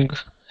long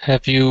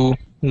have you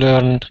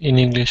learned in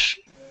English?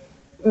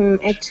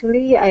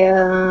 Actually,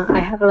 I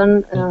have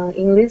learned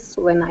English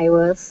when I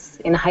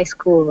was in high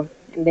school,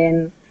 and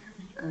then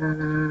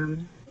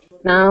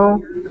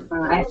now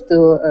I have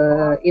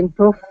to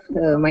improve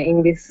my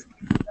English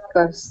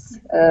because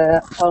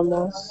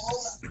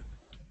almost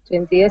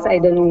 20 years I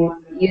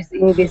don't use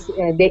English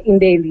in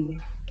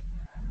daily.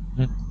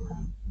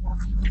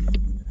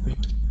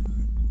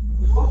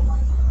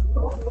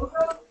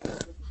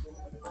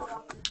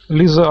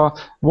 Lisa,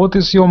 what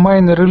is your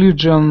main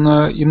religion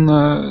in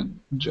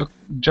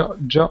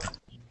Java.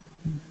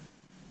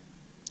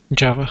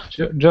 Java.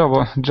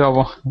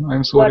 I'm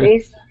What sorry.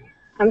 is?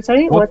 I'm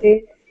sorry. What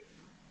is?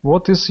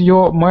 What is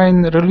your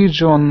main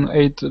religion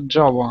at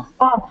Java?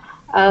 Oh,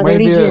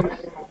 Maybe, religion.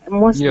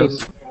 Muslim.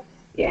 yes.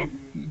 Yeah.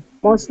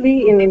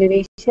 Mostly in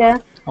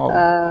Indonesia.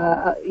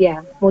 Oh.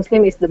 Yeah.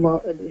 Muslim is the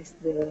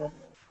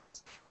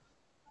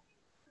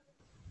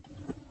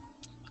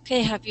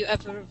Okay, have you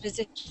ever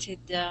visited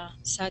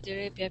Saudi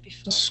Arabia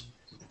before?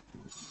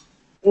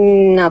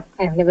 No,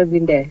 I've never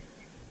been there.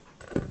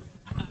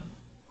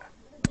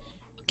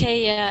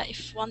 Okay,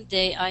 if one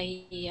day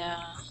I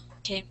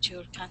came to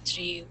your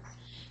country,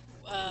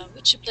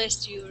 which place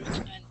do you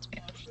recommend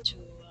more to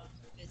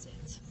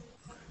visit?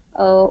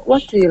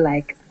 What do you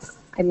like?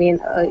 I mean,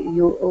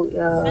 you.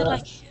 I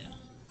like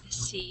the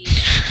sea.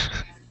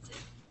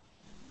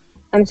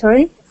 I'm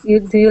sorry.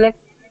 Do you like?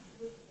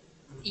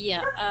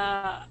 Yeah,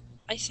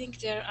 I think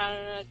there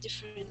are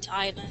different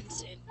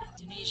islands in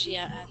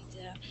Indonesia,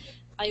 and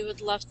I would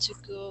love to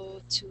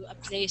go to a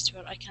place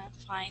where I can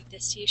find the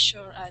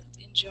seashore and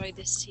enjoy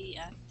the sea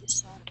and the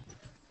sun.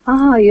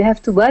 Ah, you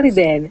have to Bali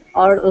then,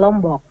 or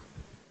Lombok.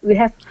 We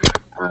have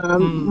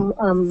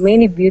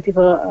many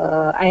beautiful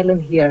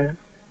island here.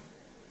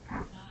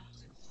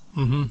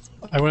 Mm-hmm.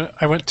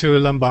 I went to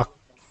Lombok.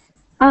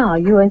 Ah,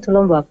 you went to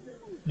Lombok.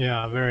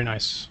 Yeah, very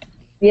nice.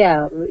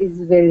 Yeah, it's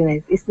very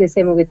nice. It's the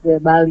same with the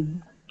Bali.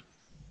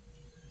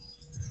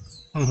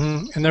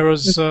 Mm-hmm. And there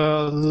was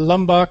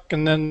Lombok,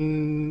 and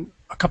then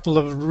a couple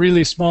of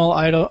really small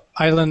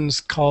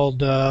islands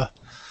called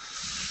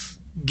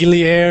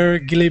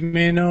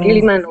Gilimeno.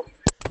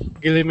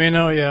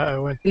 Gilimeno, yeah, I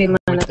went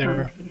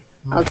there.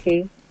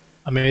 Okay.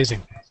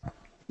 Amazing.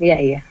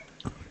 Yeah.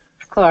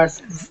 Of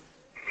course.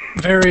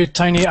 Very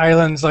tiny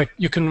islands, like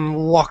you can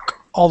walk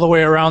all the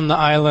way around the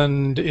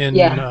island in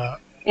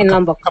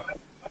Lombok.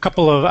 A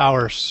couple of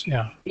hours.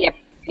 Yeah. Yep.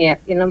 Yeah.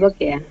 In Lombok,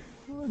 yeah.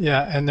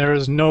 Yeah, and there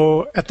was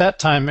no, at that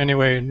time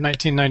anyway,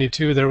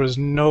 1992, there was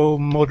no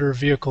motor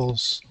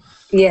vehicles.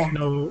 Yeah.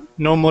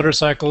 No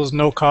motorcycles,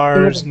 no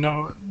cars,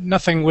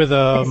 nothing with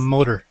a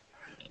motor.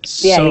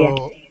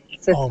 So,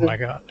 oh my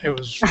God, it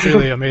was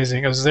really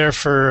amazing. I was there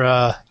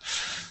for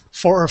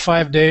 4 or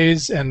 5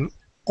 days, and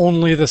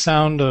only the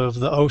sound of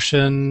the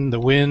ocean,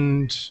 the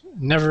wind,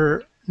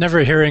 never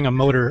hearing a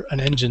motor, an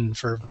engine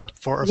for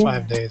 4 or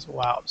 5 days.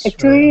 Wow.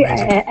 Actually,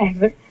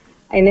 really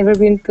I never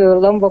been to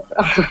Lombok.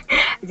 I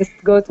just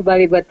go to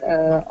Bali, but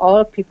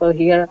all people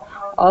here,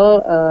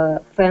 all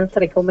friends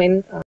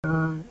recommend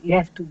you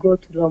have to go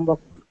to Lombok,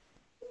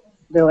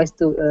 otherwise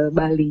to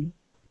Bali,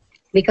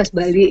 because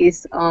Bali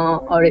is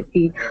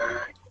already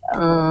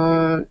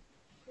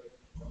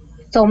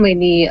so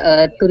many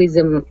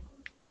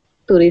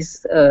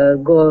tourists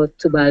go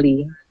to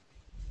Bali.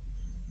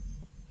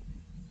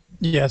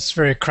 Yeah, it's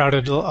very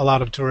crowded. A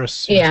lot of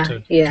tourists have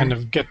to kind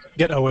of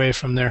get away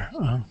from there.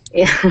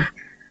 Yeah.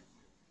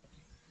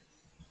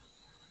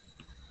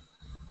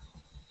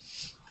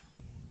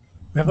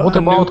 What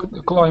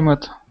about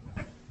climate?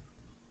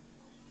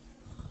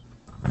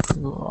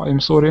 I'm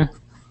sorry.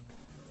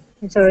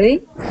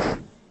 Sorry?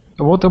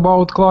 What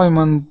about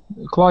climate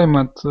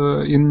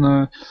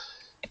in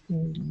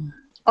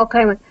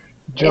Okay,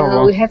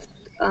 Java? we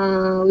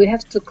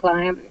have to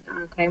climb.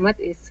 Climate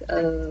is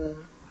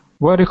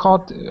Very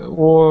hot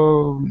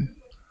or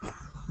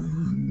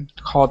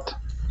hot?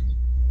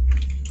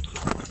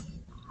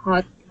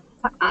 hot.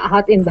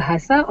 Hot in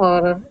bahasa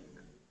or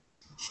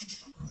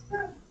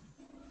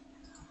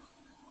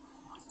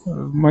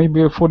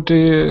Maybe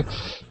 40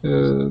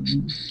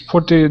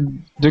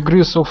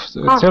 degrees of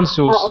Celsius.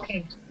 Oh,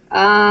 okay.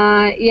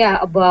 Yeah,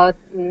 about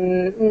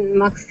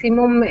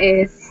maximum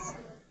is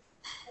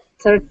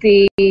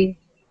 30,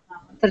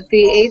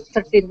 38,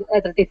 30,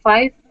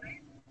 35.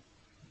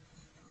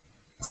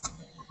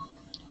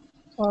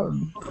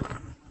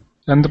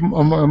 And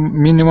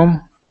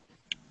minimum?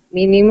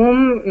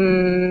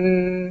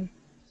 Minimum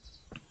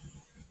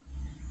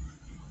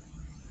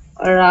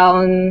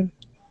around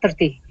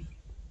 30.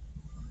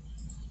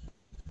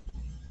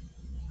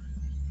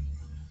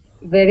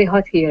 Very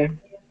hot here.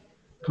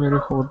 Very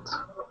hot.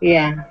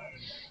 Yeah.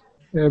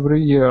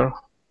 Every year.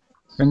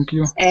 Thank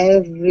you.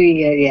 Every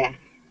year, yeah.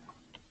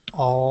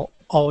 All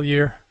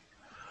year.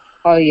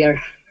 All year.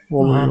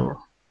 All year.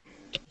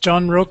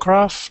 John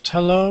Rowcroft,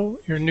 hello.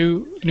 You're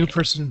new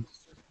person.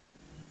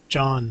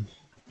 John,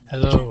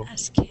 hello.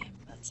 Ask him.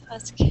 Let's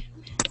ask him.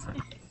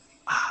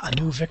 A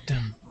new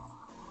victim.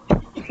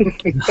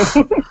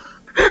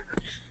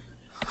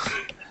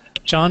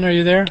 John, are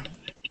you there?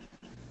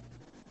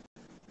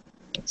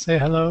 Say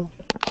hello.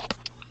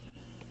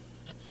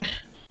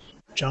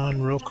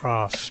 John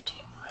Rowcroft.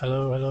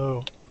 Hello,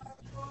 hello.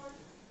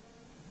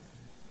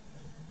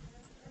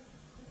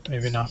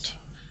 Maybe not.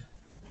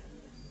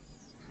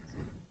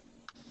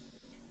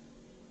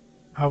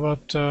 How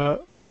about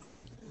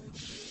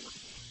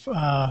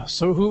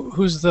so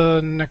who's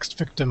the next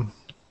victim?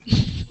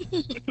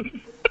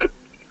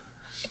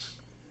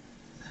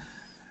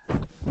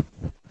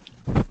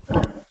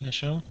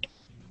 Michelle?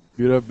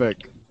 Be right back.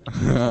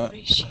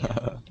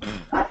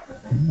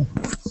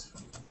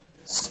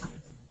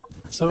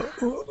 So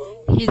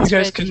He's you guys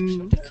ready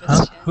can. for the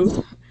Huh? question.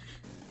 Who?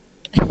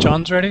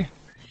 John's ready.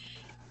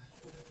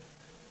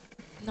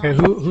 No, Okay,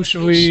 who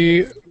should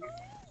we?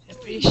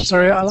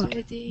 Sorry, Alan.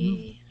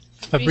 ready.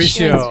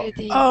 Fabricio.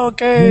 Ready. Oh,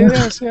 okay.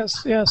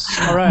 Yes.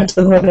 All right.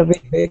 What a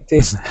big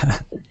victim.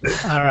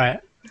 All right.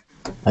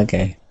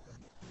 Okay.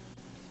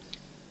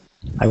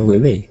 I will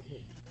be,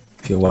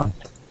 if you want.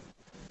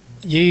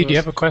 Yi, do you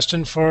have a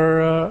question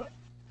for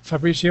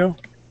Fabricio?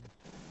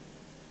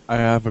 I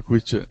have a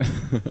question.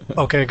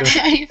 Okay, good.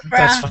 Where are you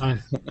That's from?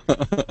 fine.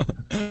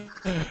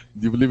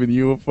 Do you believe in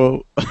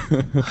UFO?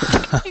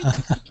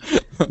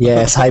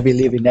 Yes, I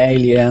believe in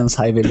aliens.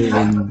 I believe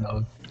in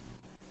all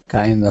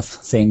kind of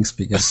things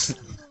because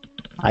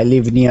I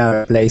live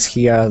near a place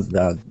here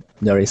that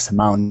there is a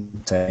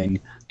mountain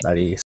that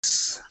is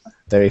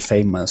very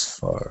famous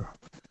for,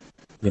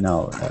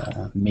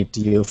 meet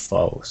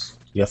UFOs,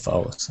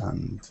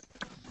 and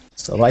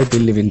so I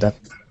believe in that.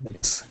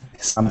 It's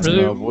something.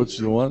 Really? What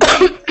you want?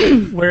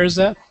 Where is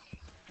that?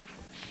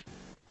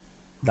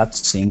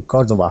 That's in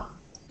Cordoba.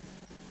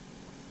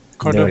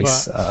 Cordoba. There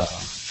is,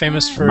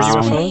 famous for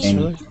mountain.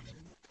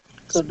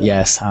 UFOs, really?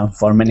 Yes, and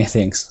for many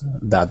things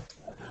that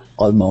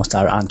almost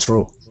are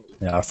untrue.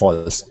 They are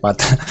false, but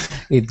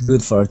it's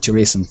good for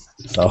tourism.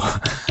 So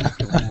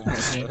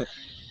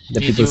the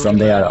people from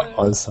there are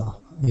also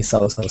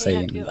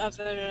saying. Have you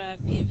ever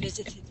been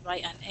visited by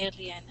an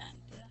alien?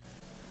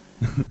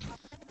 And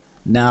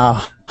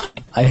No,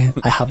 I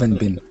haven't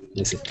been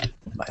visited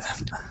by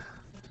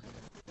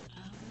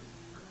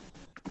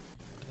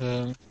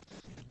them.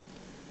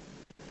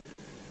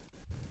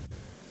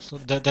 So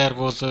there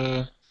was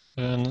an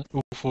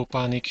UFO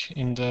panic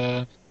in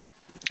the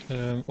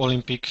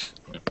Olympic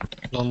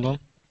London,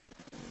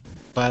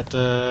 but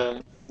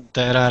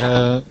there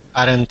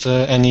aren't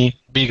any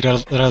big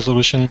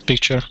resolution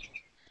picture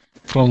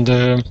from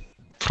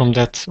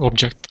that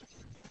object,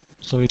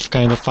 so it's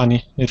kind of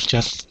funny. It's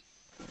just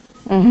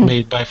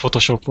made by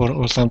Photoshop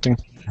or something.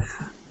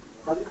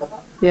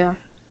 Yeah.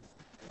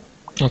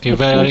 Okay,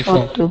 where are you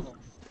from?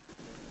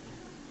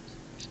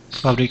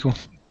 Fabrico.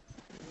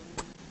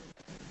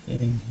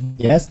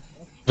 Yes.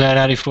 Where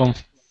are you from?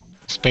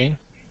 Spain?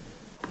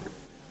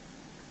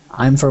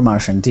 I'm from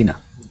Argentina.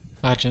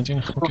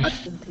 Argentina. Okay.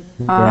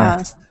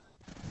 Yes.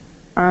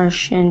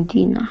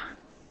 Argentina.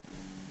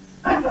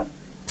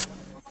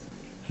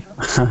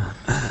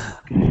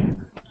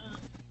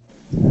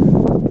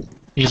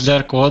 Is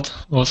there cold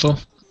also?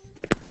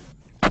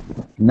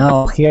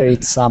 No, here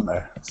it's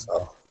summer,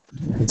 so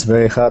it's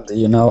very hot.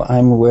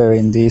 I'm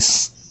wearing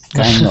this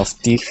kind of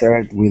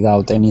t-shirt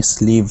without any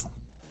sleeve.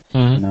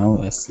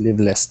 A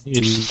sleeveless It's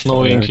t-shirt.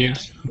 snowing here.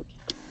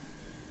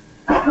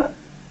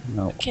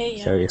 No, Okay,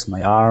 yeah. here is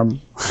my arm.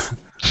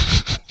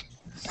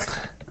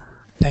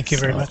 Thank you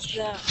very much.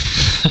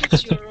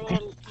 what's your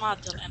role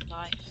model in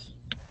life?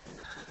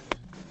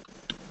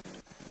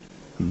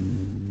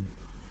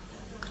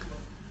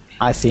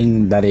 I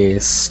think that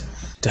is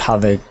to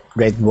have a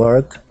great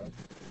work,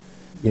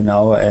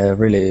 a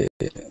really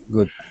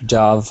good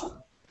job,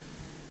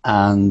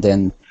 and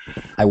then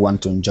I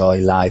want to enjoy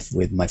life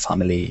with my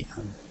family.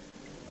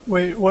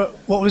 Wait, what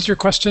was your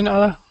question,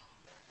 Ala?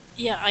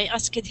 Yeah, I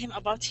asked him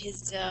about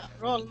his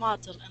role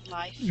model in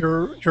life.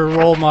 Your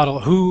role model.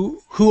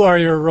 Who are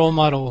your role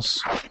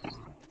models?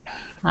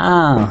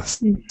 Ah,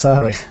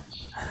 sorry.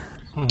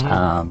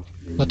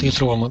 What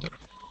is role model?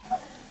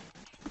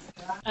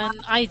 An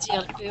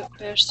ideal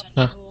person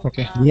who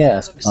okay.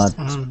 Yes, follows.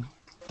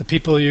 but The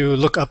people you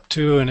look up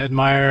to and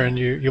admire, and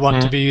you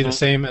want to be the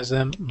same as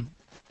them.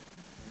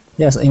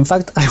 yes, in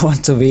fact, I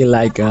want to be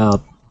like a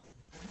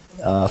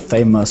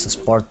famous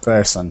sport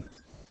person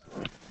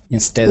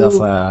instead of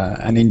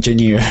an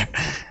engineer.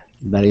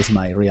 That is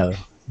my real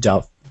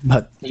job.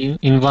 But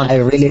In what, I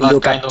really what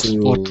look kind up of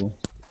sport? to.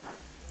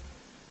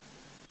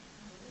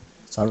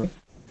 Sorry,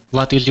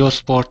 What is your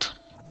sport?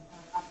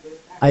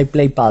 I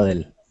play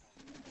paddle.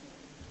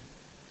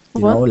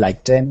 You What? know,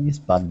 like tennis,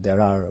 but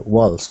there are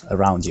walls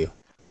around you.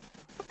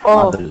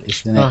 Oh, Paddle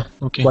is the name.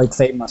 Okay. Quite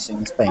famous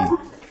in Spain.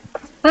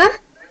 Hah?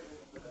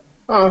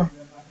 Oh.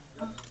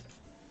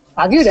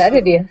 Pagi udah ada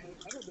dia.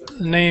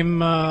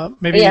 Name,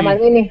 maybe Iya,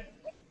 pagi ini.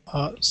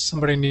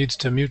 somebody needs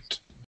to mute.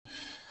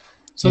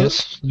 So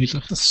Yes, Lisa.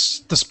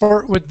 the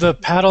sport with the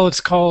paddle,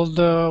 it's called,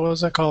 what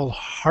was that called?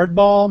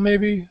 Hardball,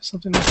 maybe?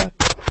 Something like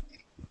that?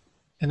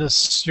 And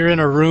this, you're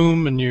in a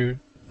room and you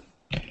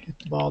hit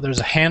the ball. There's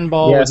a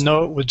handball Yes.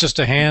 with just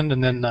a hand, and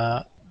then,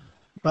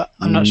 but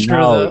I'm not sure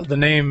No, the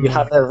name. You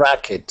have a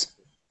racket.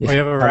 Oh, you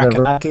have a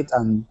racket.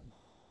 And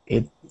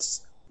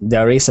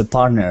there is a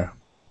partner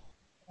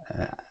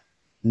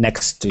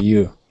next to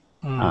you.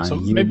 So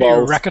you maybe a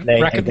both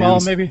play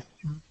racquetball, against maybe?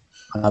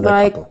 Another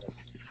Like- couple.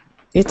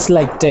 It's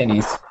like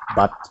tennis,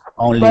 but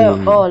only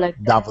like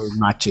double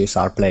matches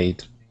are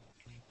played.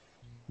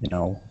 You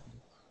know.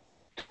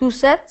 2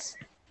 sets?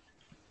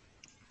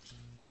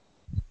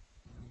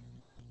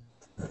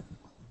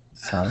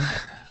 Sorry.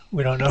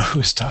 We don't know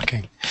who's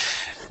talking.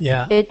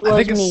 Yeah. It I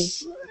was think me.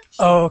 it's,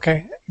 oh,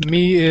 okay.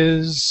 Me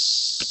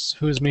is,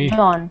 who's me?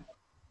 John.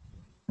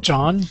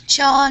 John?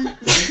 John.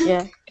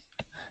 Yeah.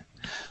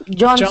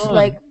 John's John.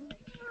 like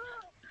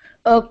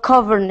a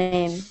cover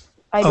name.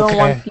 I don't Okay.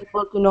 want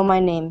people to know my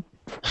name.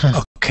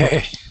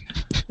 Okay.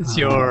 It's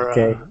your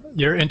Okay.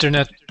 your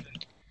internet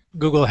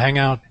Google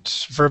Hangout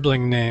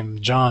verbling name,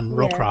 John Yeah.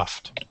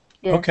 Rowcroft.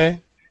 Yes.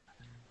 Okay.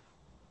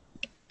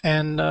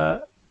 And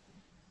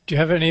do you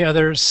have any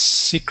other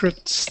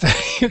secrets that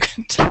you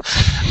can tell?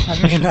 I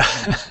mean,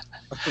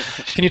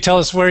 can you tell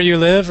us where you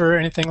live or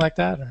anything like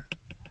that? Or?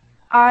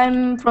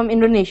 I'm from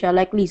Indonesia,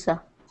 like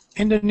Lisa.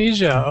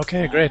 Indonesia.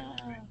 Okay, great.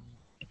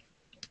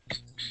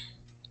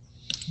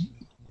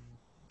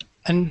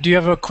 And do you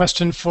have a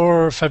question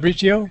for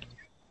Fabrizio?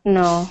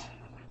 No.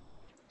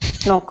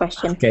 No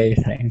question. Okay,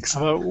 thanks.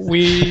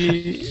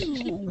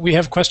 We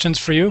have questions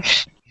for you.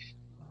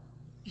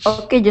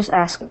 Okay, just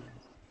ask.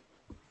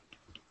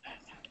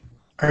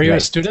 Are you a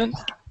Right. student?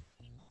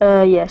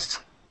 Yes.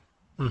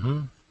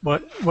 Mm-hmm.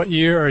 What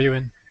year are you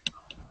in?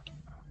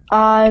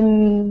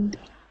 I'm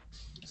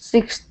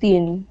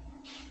 16.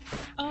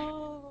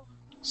 Oh,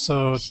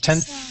 So she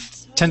 10th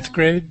sounds 10th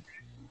grade.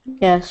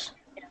 Yes.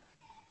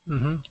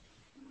 Mm-hmm.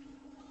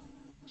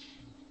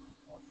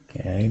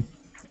 Okay.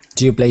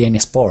 Do you play any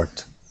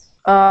sport?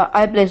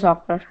 I play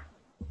soccer.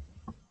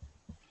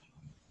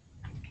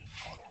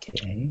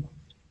 Okay.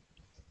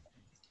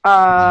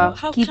 How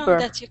come Keeper.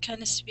 that you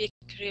can speak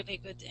really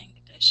good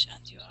English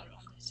and you are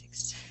only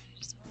 16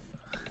 years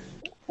old?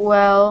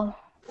 Well,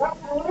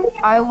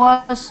 I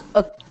was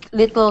a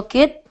little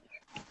kid.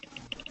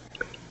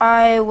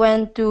 I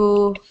went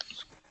to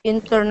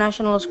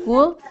international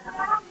school,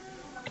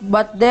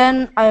 but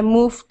then I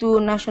moved to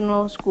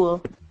national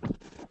school.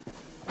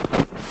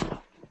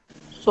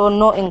 So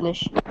no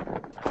English.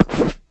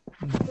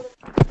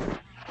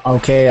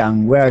 Okay,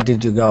 and where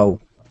did you go?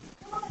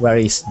 Where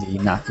is the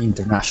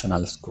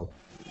international school?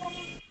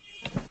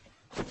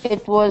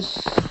 It was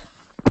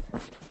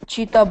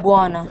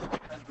Chitabuana.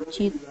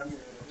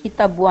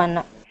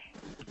 Chitabuana.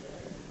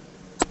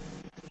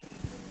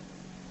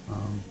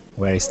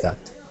 Where is that?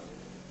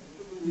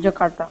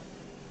 Jakarta.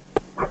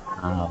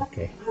 Ah,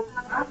 okay.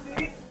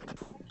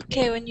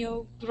 Okay, when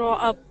you grow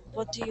up,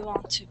 what do you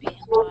want to be in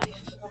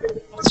life?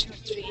 What's your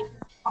dream?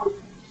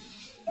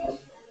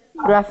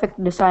 Graphic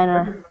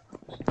designer.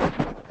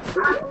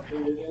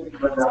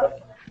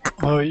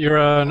 Oh, you're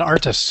an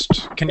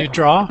artist. Can you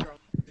draw?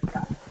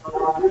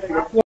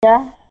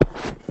 Yeah.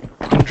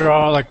 You can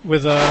draw like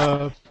with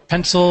a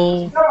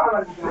pencil,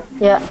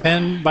 Yeah.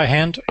 pen, by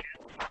hand?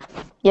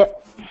 Yep.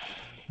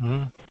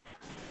 Mhm.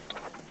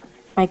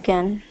 I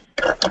can.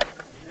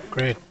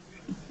 Great.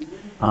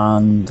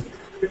 And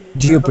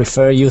do you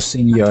prefer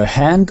using your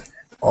hand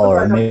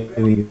or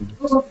maybe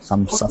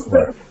some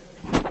software?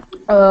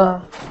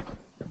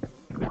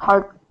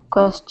 Hard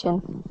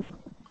question.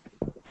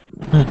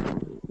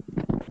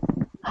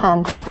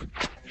 Hand.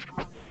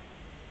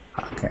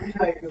 Okay.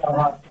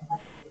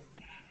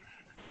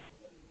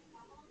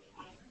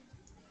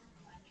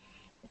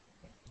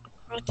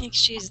 I think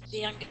she's the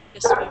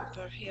youngest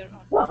member here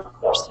on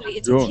nursery.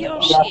 Is it John. he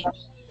or she?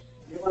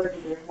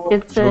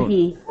 It's a John.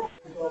 he.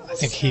 I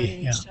think he,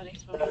 yeah. Sorry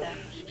for that.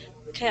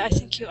 Okay, I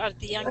think you are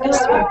the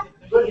youngest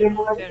member here in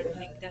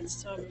Berlin. That's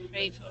so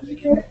brave of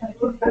you.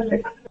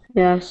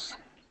 Yes.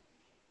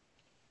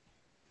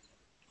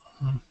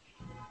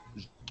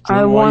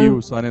 I John, why you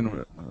want. sign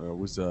in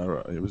with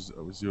your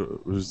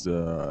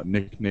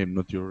nickname,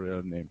 not your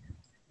real name?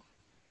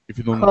 If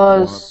you don't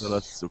want to tell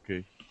us, it's Cause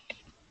okay.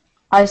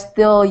 I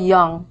still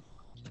young.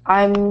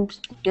 I'm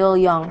still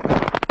young.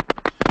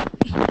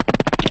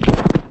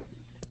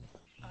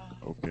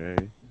 Okay.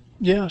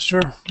 Yeah,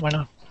 sure. Why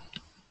not?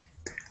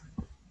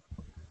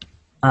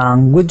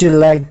 Would you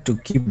like to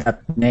keep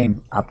that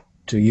name up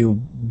to you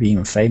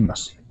being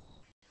famous?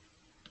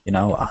 You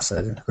know, as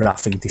a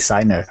graphic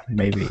designer,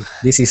 maybe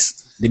this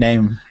is the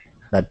name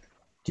that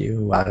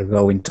you are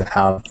going to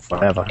have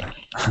forever.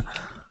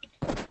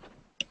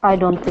 I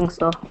don't think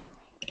so.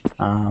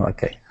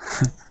 Okay.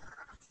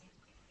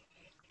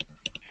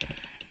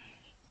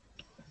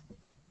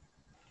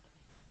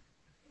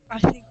 I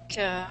think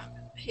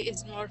he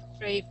is more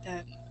brave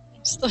than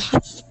most of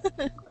us.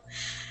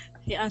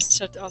 He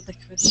answered all the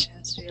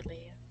questions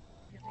really,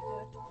 really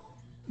good.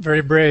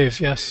 Very brave,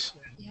 yes.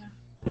 Yeah.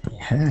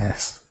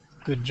 Yes.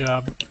 Good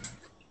job.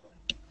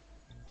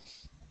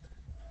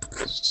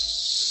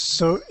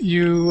 So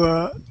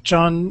you,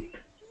 John,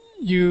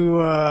 you,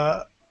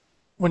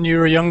 when you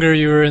were younger,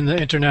 you were in the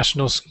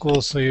international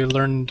school, so you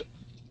learned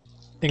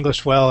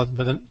English well,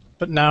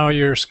 but now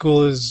your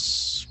school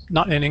is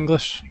not in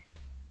English,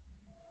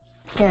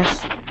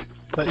 Yes.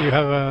 but you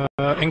have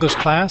a English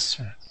class?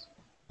 Or?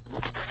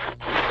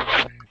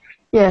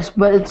 Yes,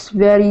 but it's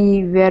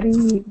very,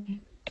 very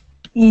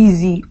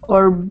easy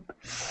or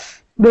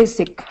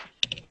basic.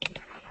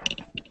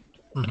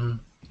 Mm-hmm.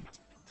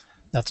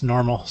 That's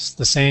normal. It's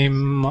the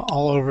same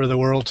all over the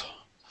world.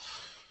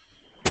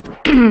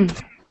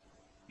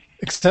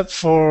 Except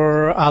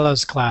for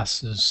Allah's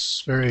class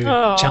is very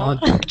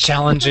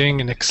challenging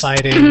and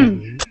exciting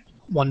and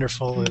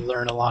wonderful. We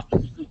learn a lot.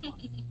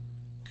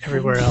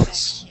 Everywhere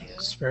else,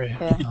 it's very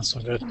not so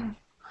good.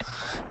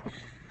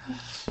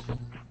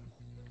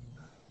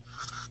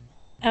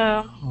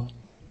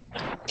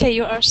 Okay,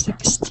 you are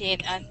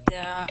 16 and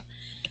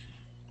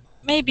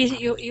maybe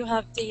you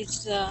have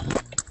these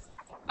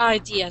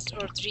ideas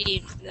or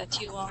dreams that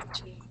you want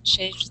to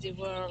change the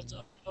world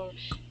or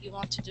you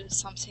want to do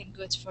something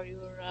good for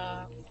your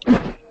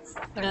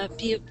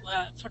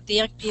for the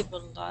young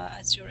people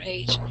at your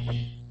age.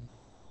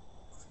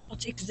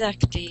 What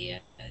exactly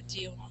do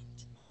you want?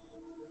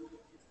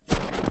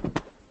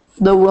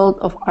 The world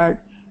of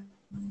art.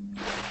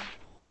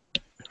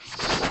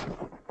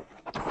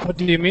 What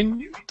do you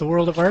mean, the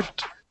world of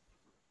art?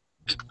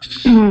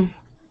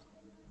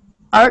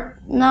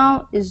 Art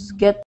now is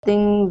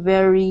getting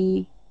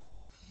very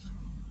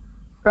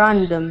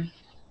random.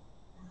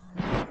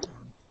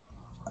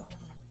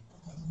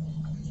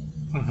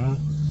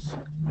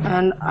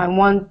 And I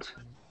want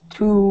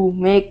to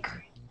make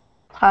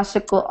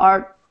classical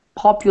art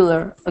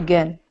popular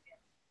again.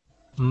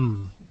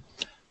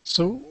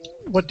 So,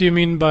 what do you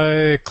mean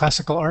by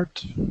classical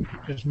art?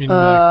 Just mean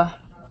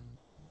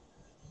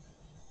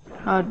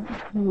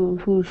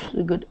who's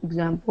a good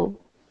example?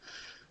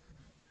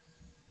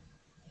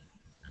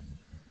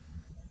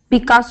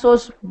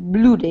 Picasso's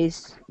Blue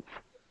Days.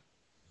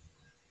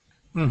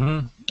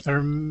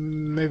 Or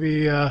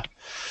maybe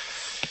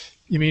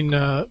you mean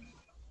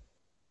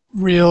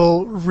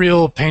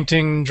real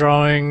painting,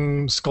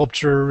 drawing,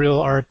 sculpture, real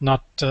art,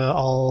 not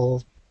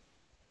all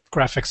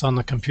graphics on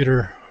the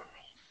computer.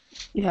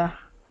 Yeah.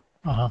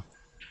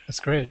 That's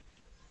great.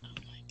 Oh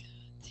my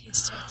god, he's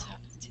so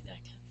talented. I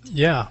can't.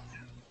 Yeah,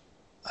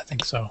 I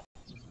think so.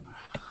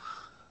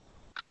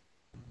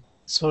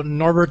 So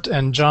Norbert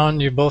and John,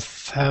 you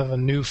both have a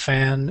new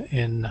fan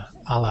in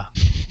Allah.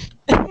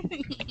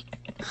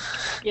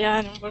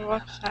 Yeah, number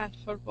one fan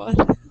for both.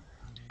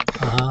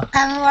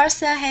 I'm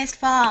also his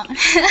fan.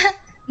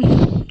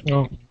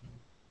 Oh,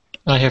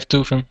 I have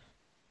two fans.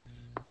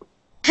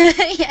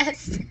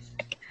 Yes.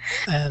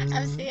 And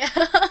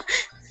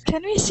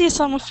Can we see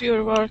some of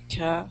your work,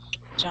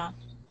 John,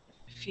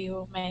 if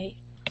you may?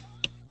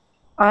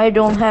 I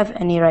don't have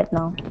any right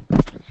now.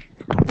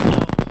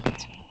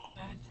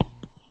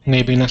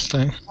 Maybe next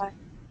time.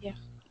 Yeah.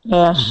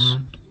 Yes.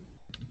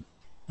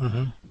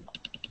 It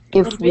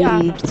If would be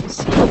honored to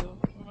see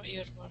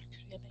your work,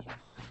 really.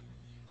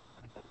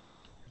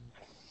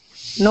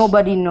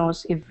 Nobody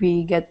knows if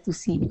we get to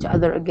see each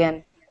other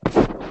again.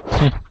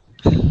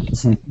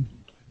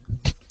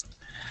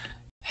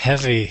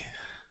 Heavy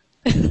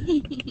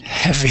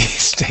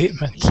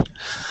statement.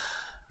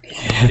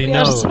 Nobody We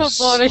are knows. so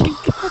boring.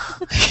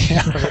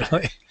 Yeah,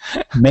 really.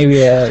 Maybe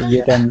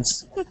you can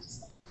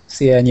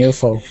see a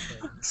UFO.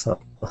 So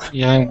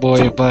Young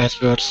boy buys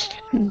words.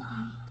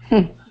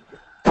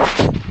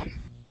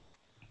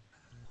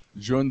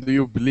 John, do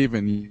you believe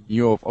in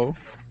UFO?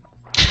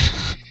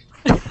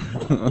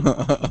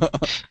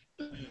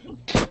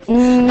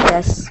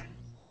 Yes.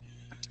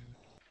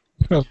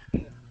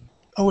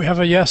 Oh, we have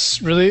a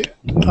yes, really?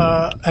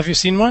 Have you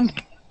seen one?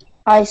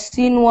 I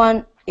seen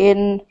one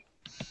in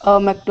A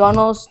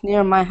McDonald's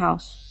near my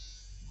house.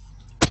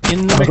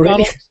 In the Already?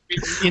 McDonald's?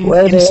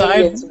 Where the Inside?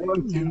 aliens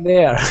working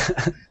there?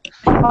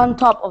 On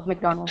top of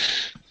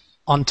McDonald's.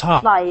 On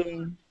top?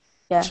 Flying.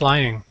 Yeah.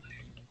 Flying.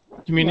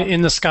 You mean Yeah.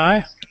 in the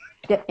sky?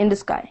 Yeah, in the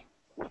sky.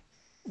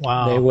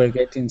 Wow. They were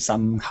getting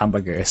some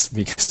hamburgers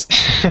because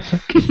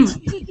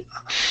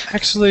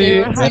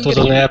Actually, That was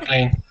an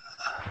airplane.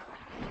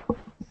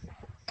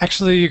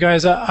 Actually, you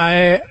guys,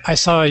 I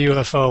saw a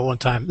UFO one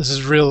time. This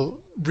is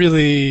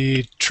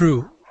really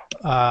true.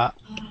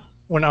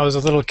 When I was a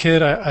little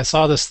kid, I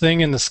saw this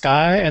thing in the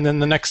sky, and then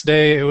the next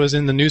day it was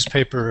in the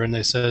newspaper, and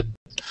they said,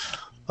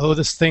 "Oh,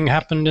 this thing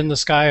happened in the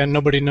sky, and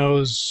nobody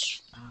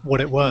knows what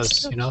it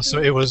was." You know, so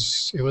it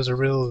was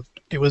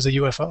a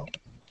UFO.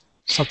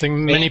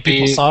 Something many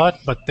people saw it,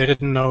 but they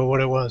didn't know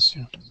what it was.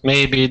 You know.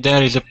 Maybe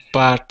there is a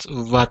part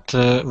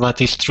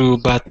what is true,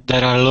 but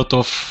there are a lot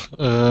of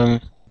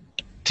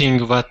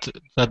things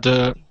that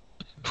the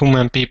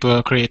human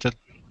people created,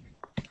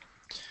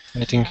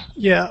 I think.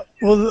 Yeah,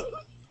 well, the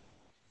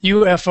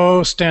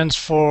UFO stands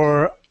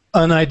for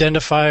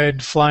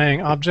unidentified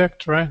flying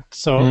object, right?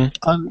 So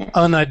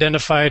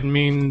unidentified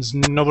means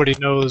nobody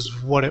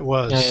knows what it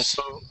was. Yes.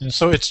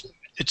 So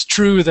it's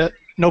true that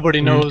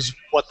nobody knows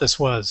what this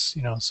was,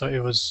 you know. So it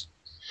was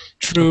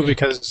true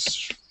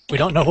because we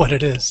don't know what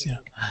it is. Yeah.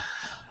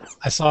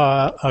 I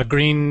saw a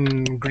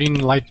green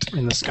light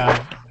in the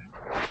sky.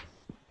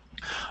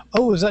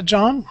 Oh, is that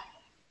John?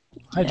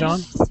 Hi, John.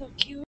 So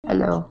cute.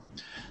 Hello.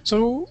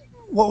 So,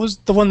 what was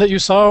the one that you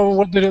saw?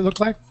 What did it look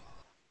like?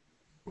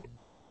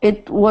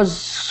 It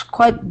was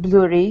quite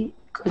blurry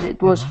because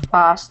it was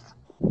fast.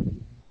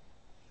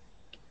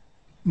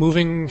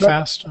 Moving But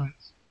fast?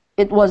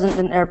 it wasn't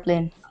an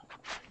airplane.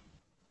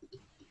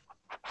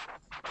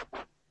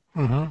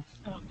 Mm-hmm.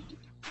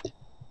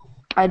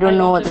 I don't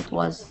know what it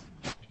was.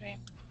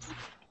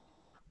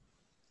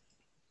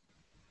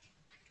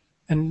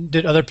 And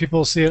did other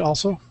people see it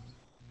also?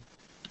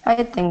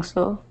 I think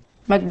so.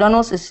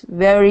 McDonald's is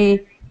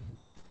very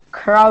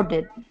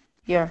crowded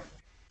here.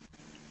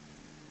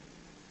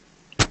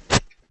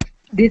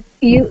 Did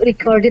you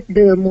recorded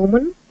the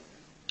moment?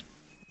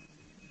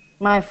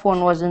 My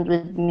phone wasn't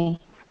with me.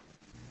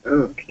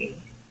 Okay.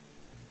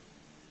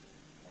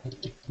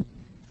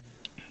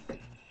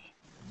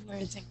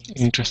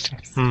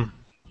 Interesting.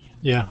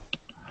 Yeah.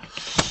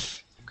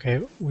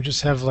 Okay, we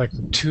just have like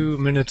 2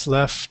 minutes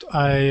left.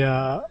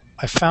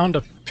 I found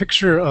a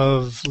picture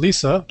of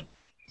Lisa.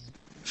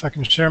 If I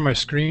can share my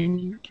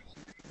screen.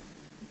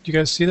 Do you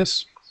guys see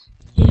this?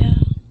 Yeah.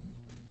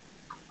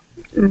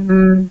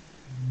 Mm-hmm.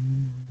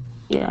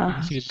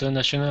 Yeah. Is it the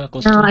national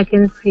costume? Now I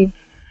can see.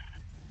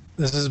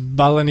 This is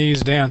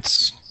Balinese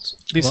dance.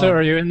 Lisa, Wow.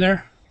 are you in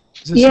there?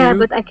 Is this Yeah, you?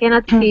 but I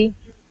cannot see.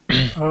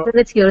 Oh,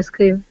 That's your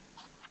screen.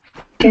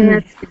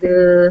 Cannot see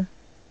the.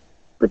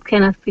 What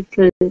kind of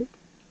picture?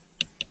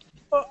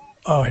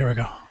 oh, here we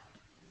go.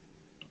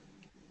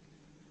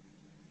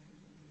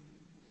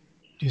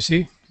 Do you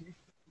see?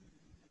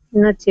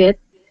 Not yet.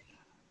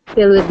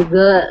 Still with the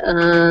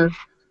girl.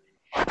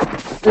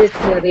 With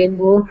the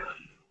rainbow.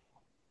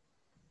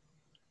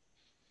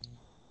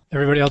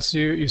 Everybody else,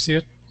 you see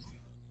it?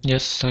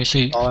 Yes, I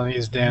see.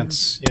 Balinese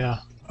dance.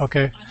 Yeah.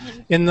 Okay.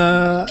 In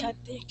the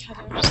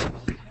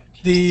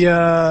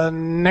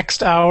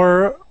next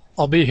hour,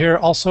 I'll be here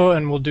also,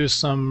 and we'll do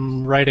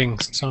some writing,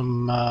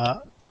 some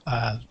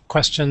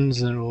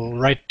questions, and we'll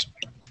write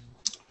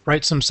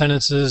some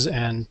sentences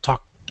and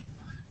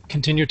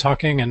continue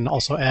talking, and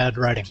also add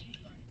writing.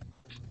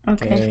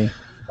 Okay.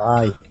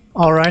 Bye.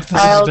 All right. This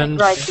I'll has been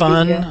write the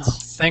fun.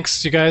 videos.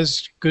 Thanks, you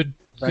guys. Good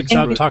Thank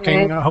job you.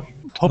 talking. I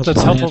hope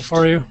that's helpful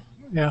for you.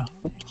 Yeah.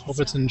 Hope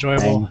it's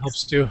enjoyable. Thanks.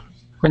 Helps you.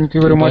 Thank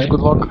you very much. Good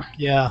luck.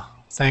 Yeah.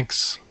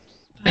 Thanks.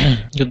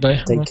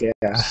 Goodbye. Take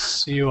care.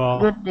 See you all.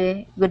 Good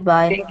day.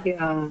 Goodbye. Thank you.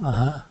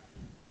 Uh-huh.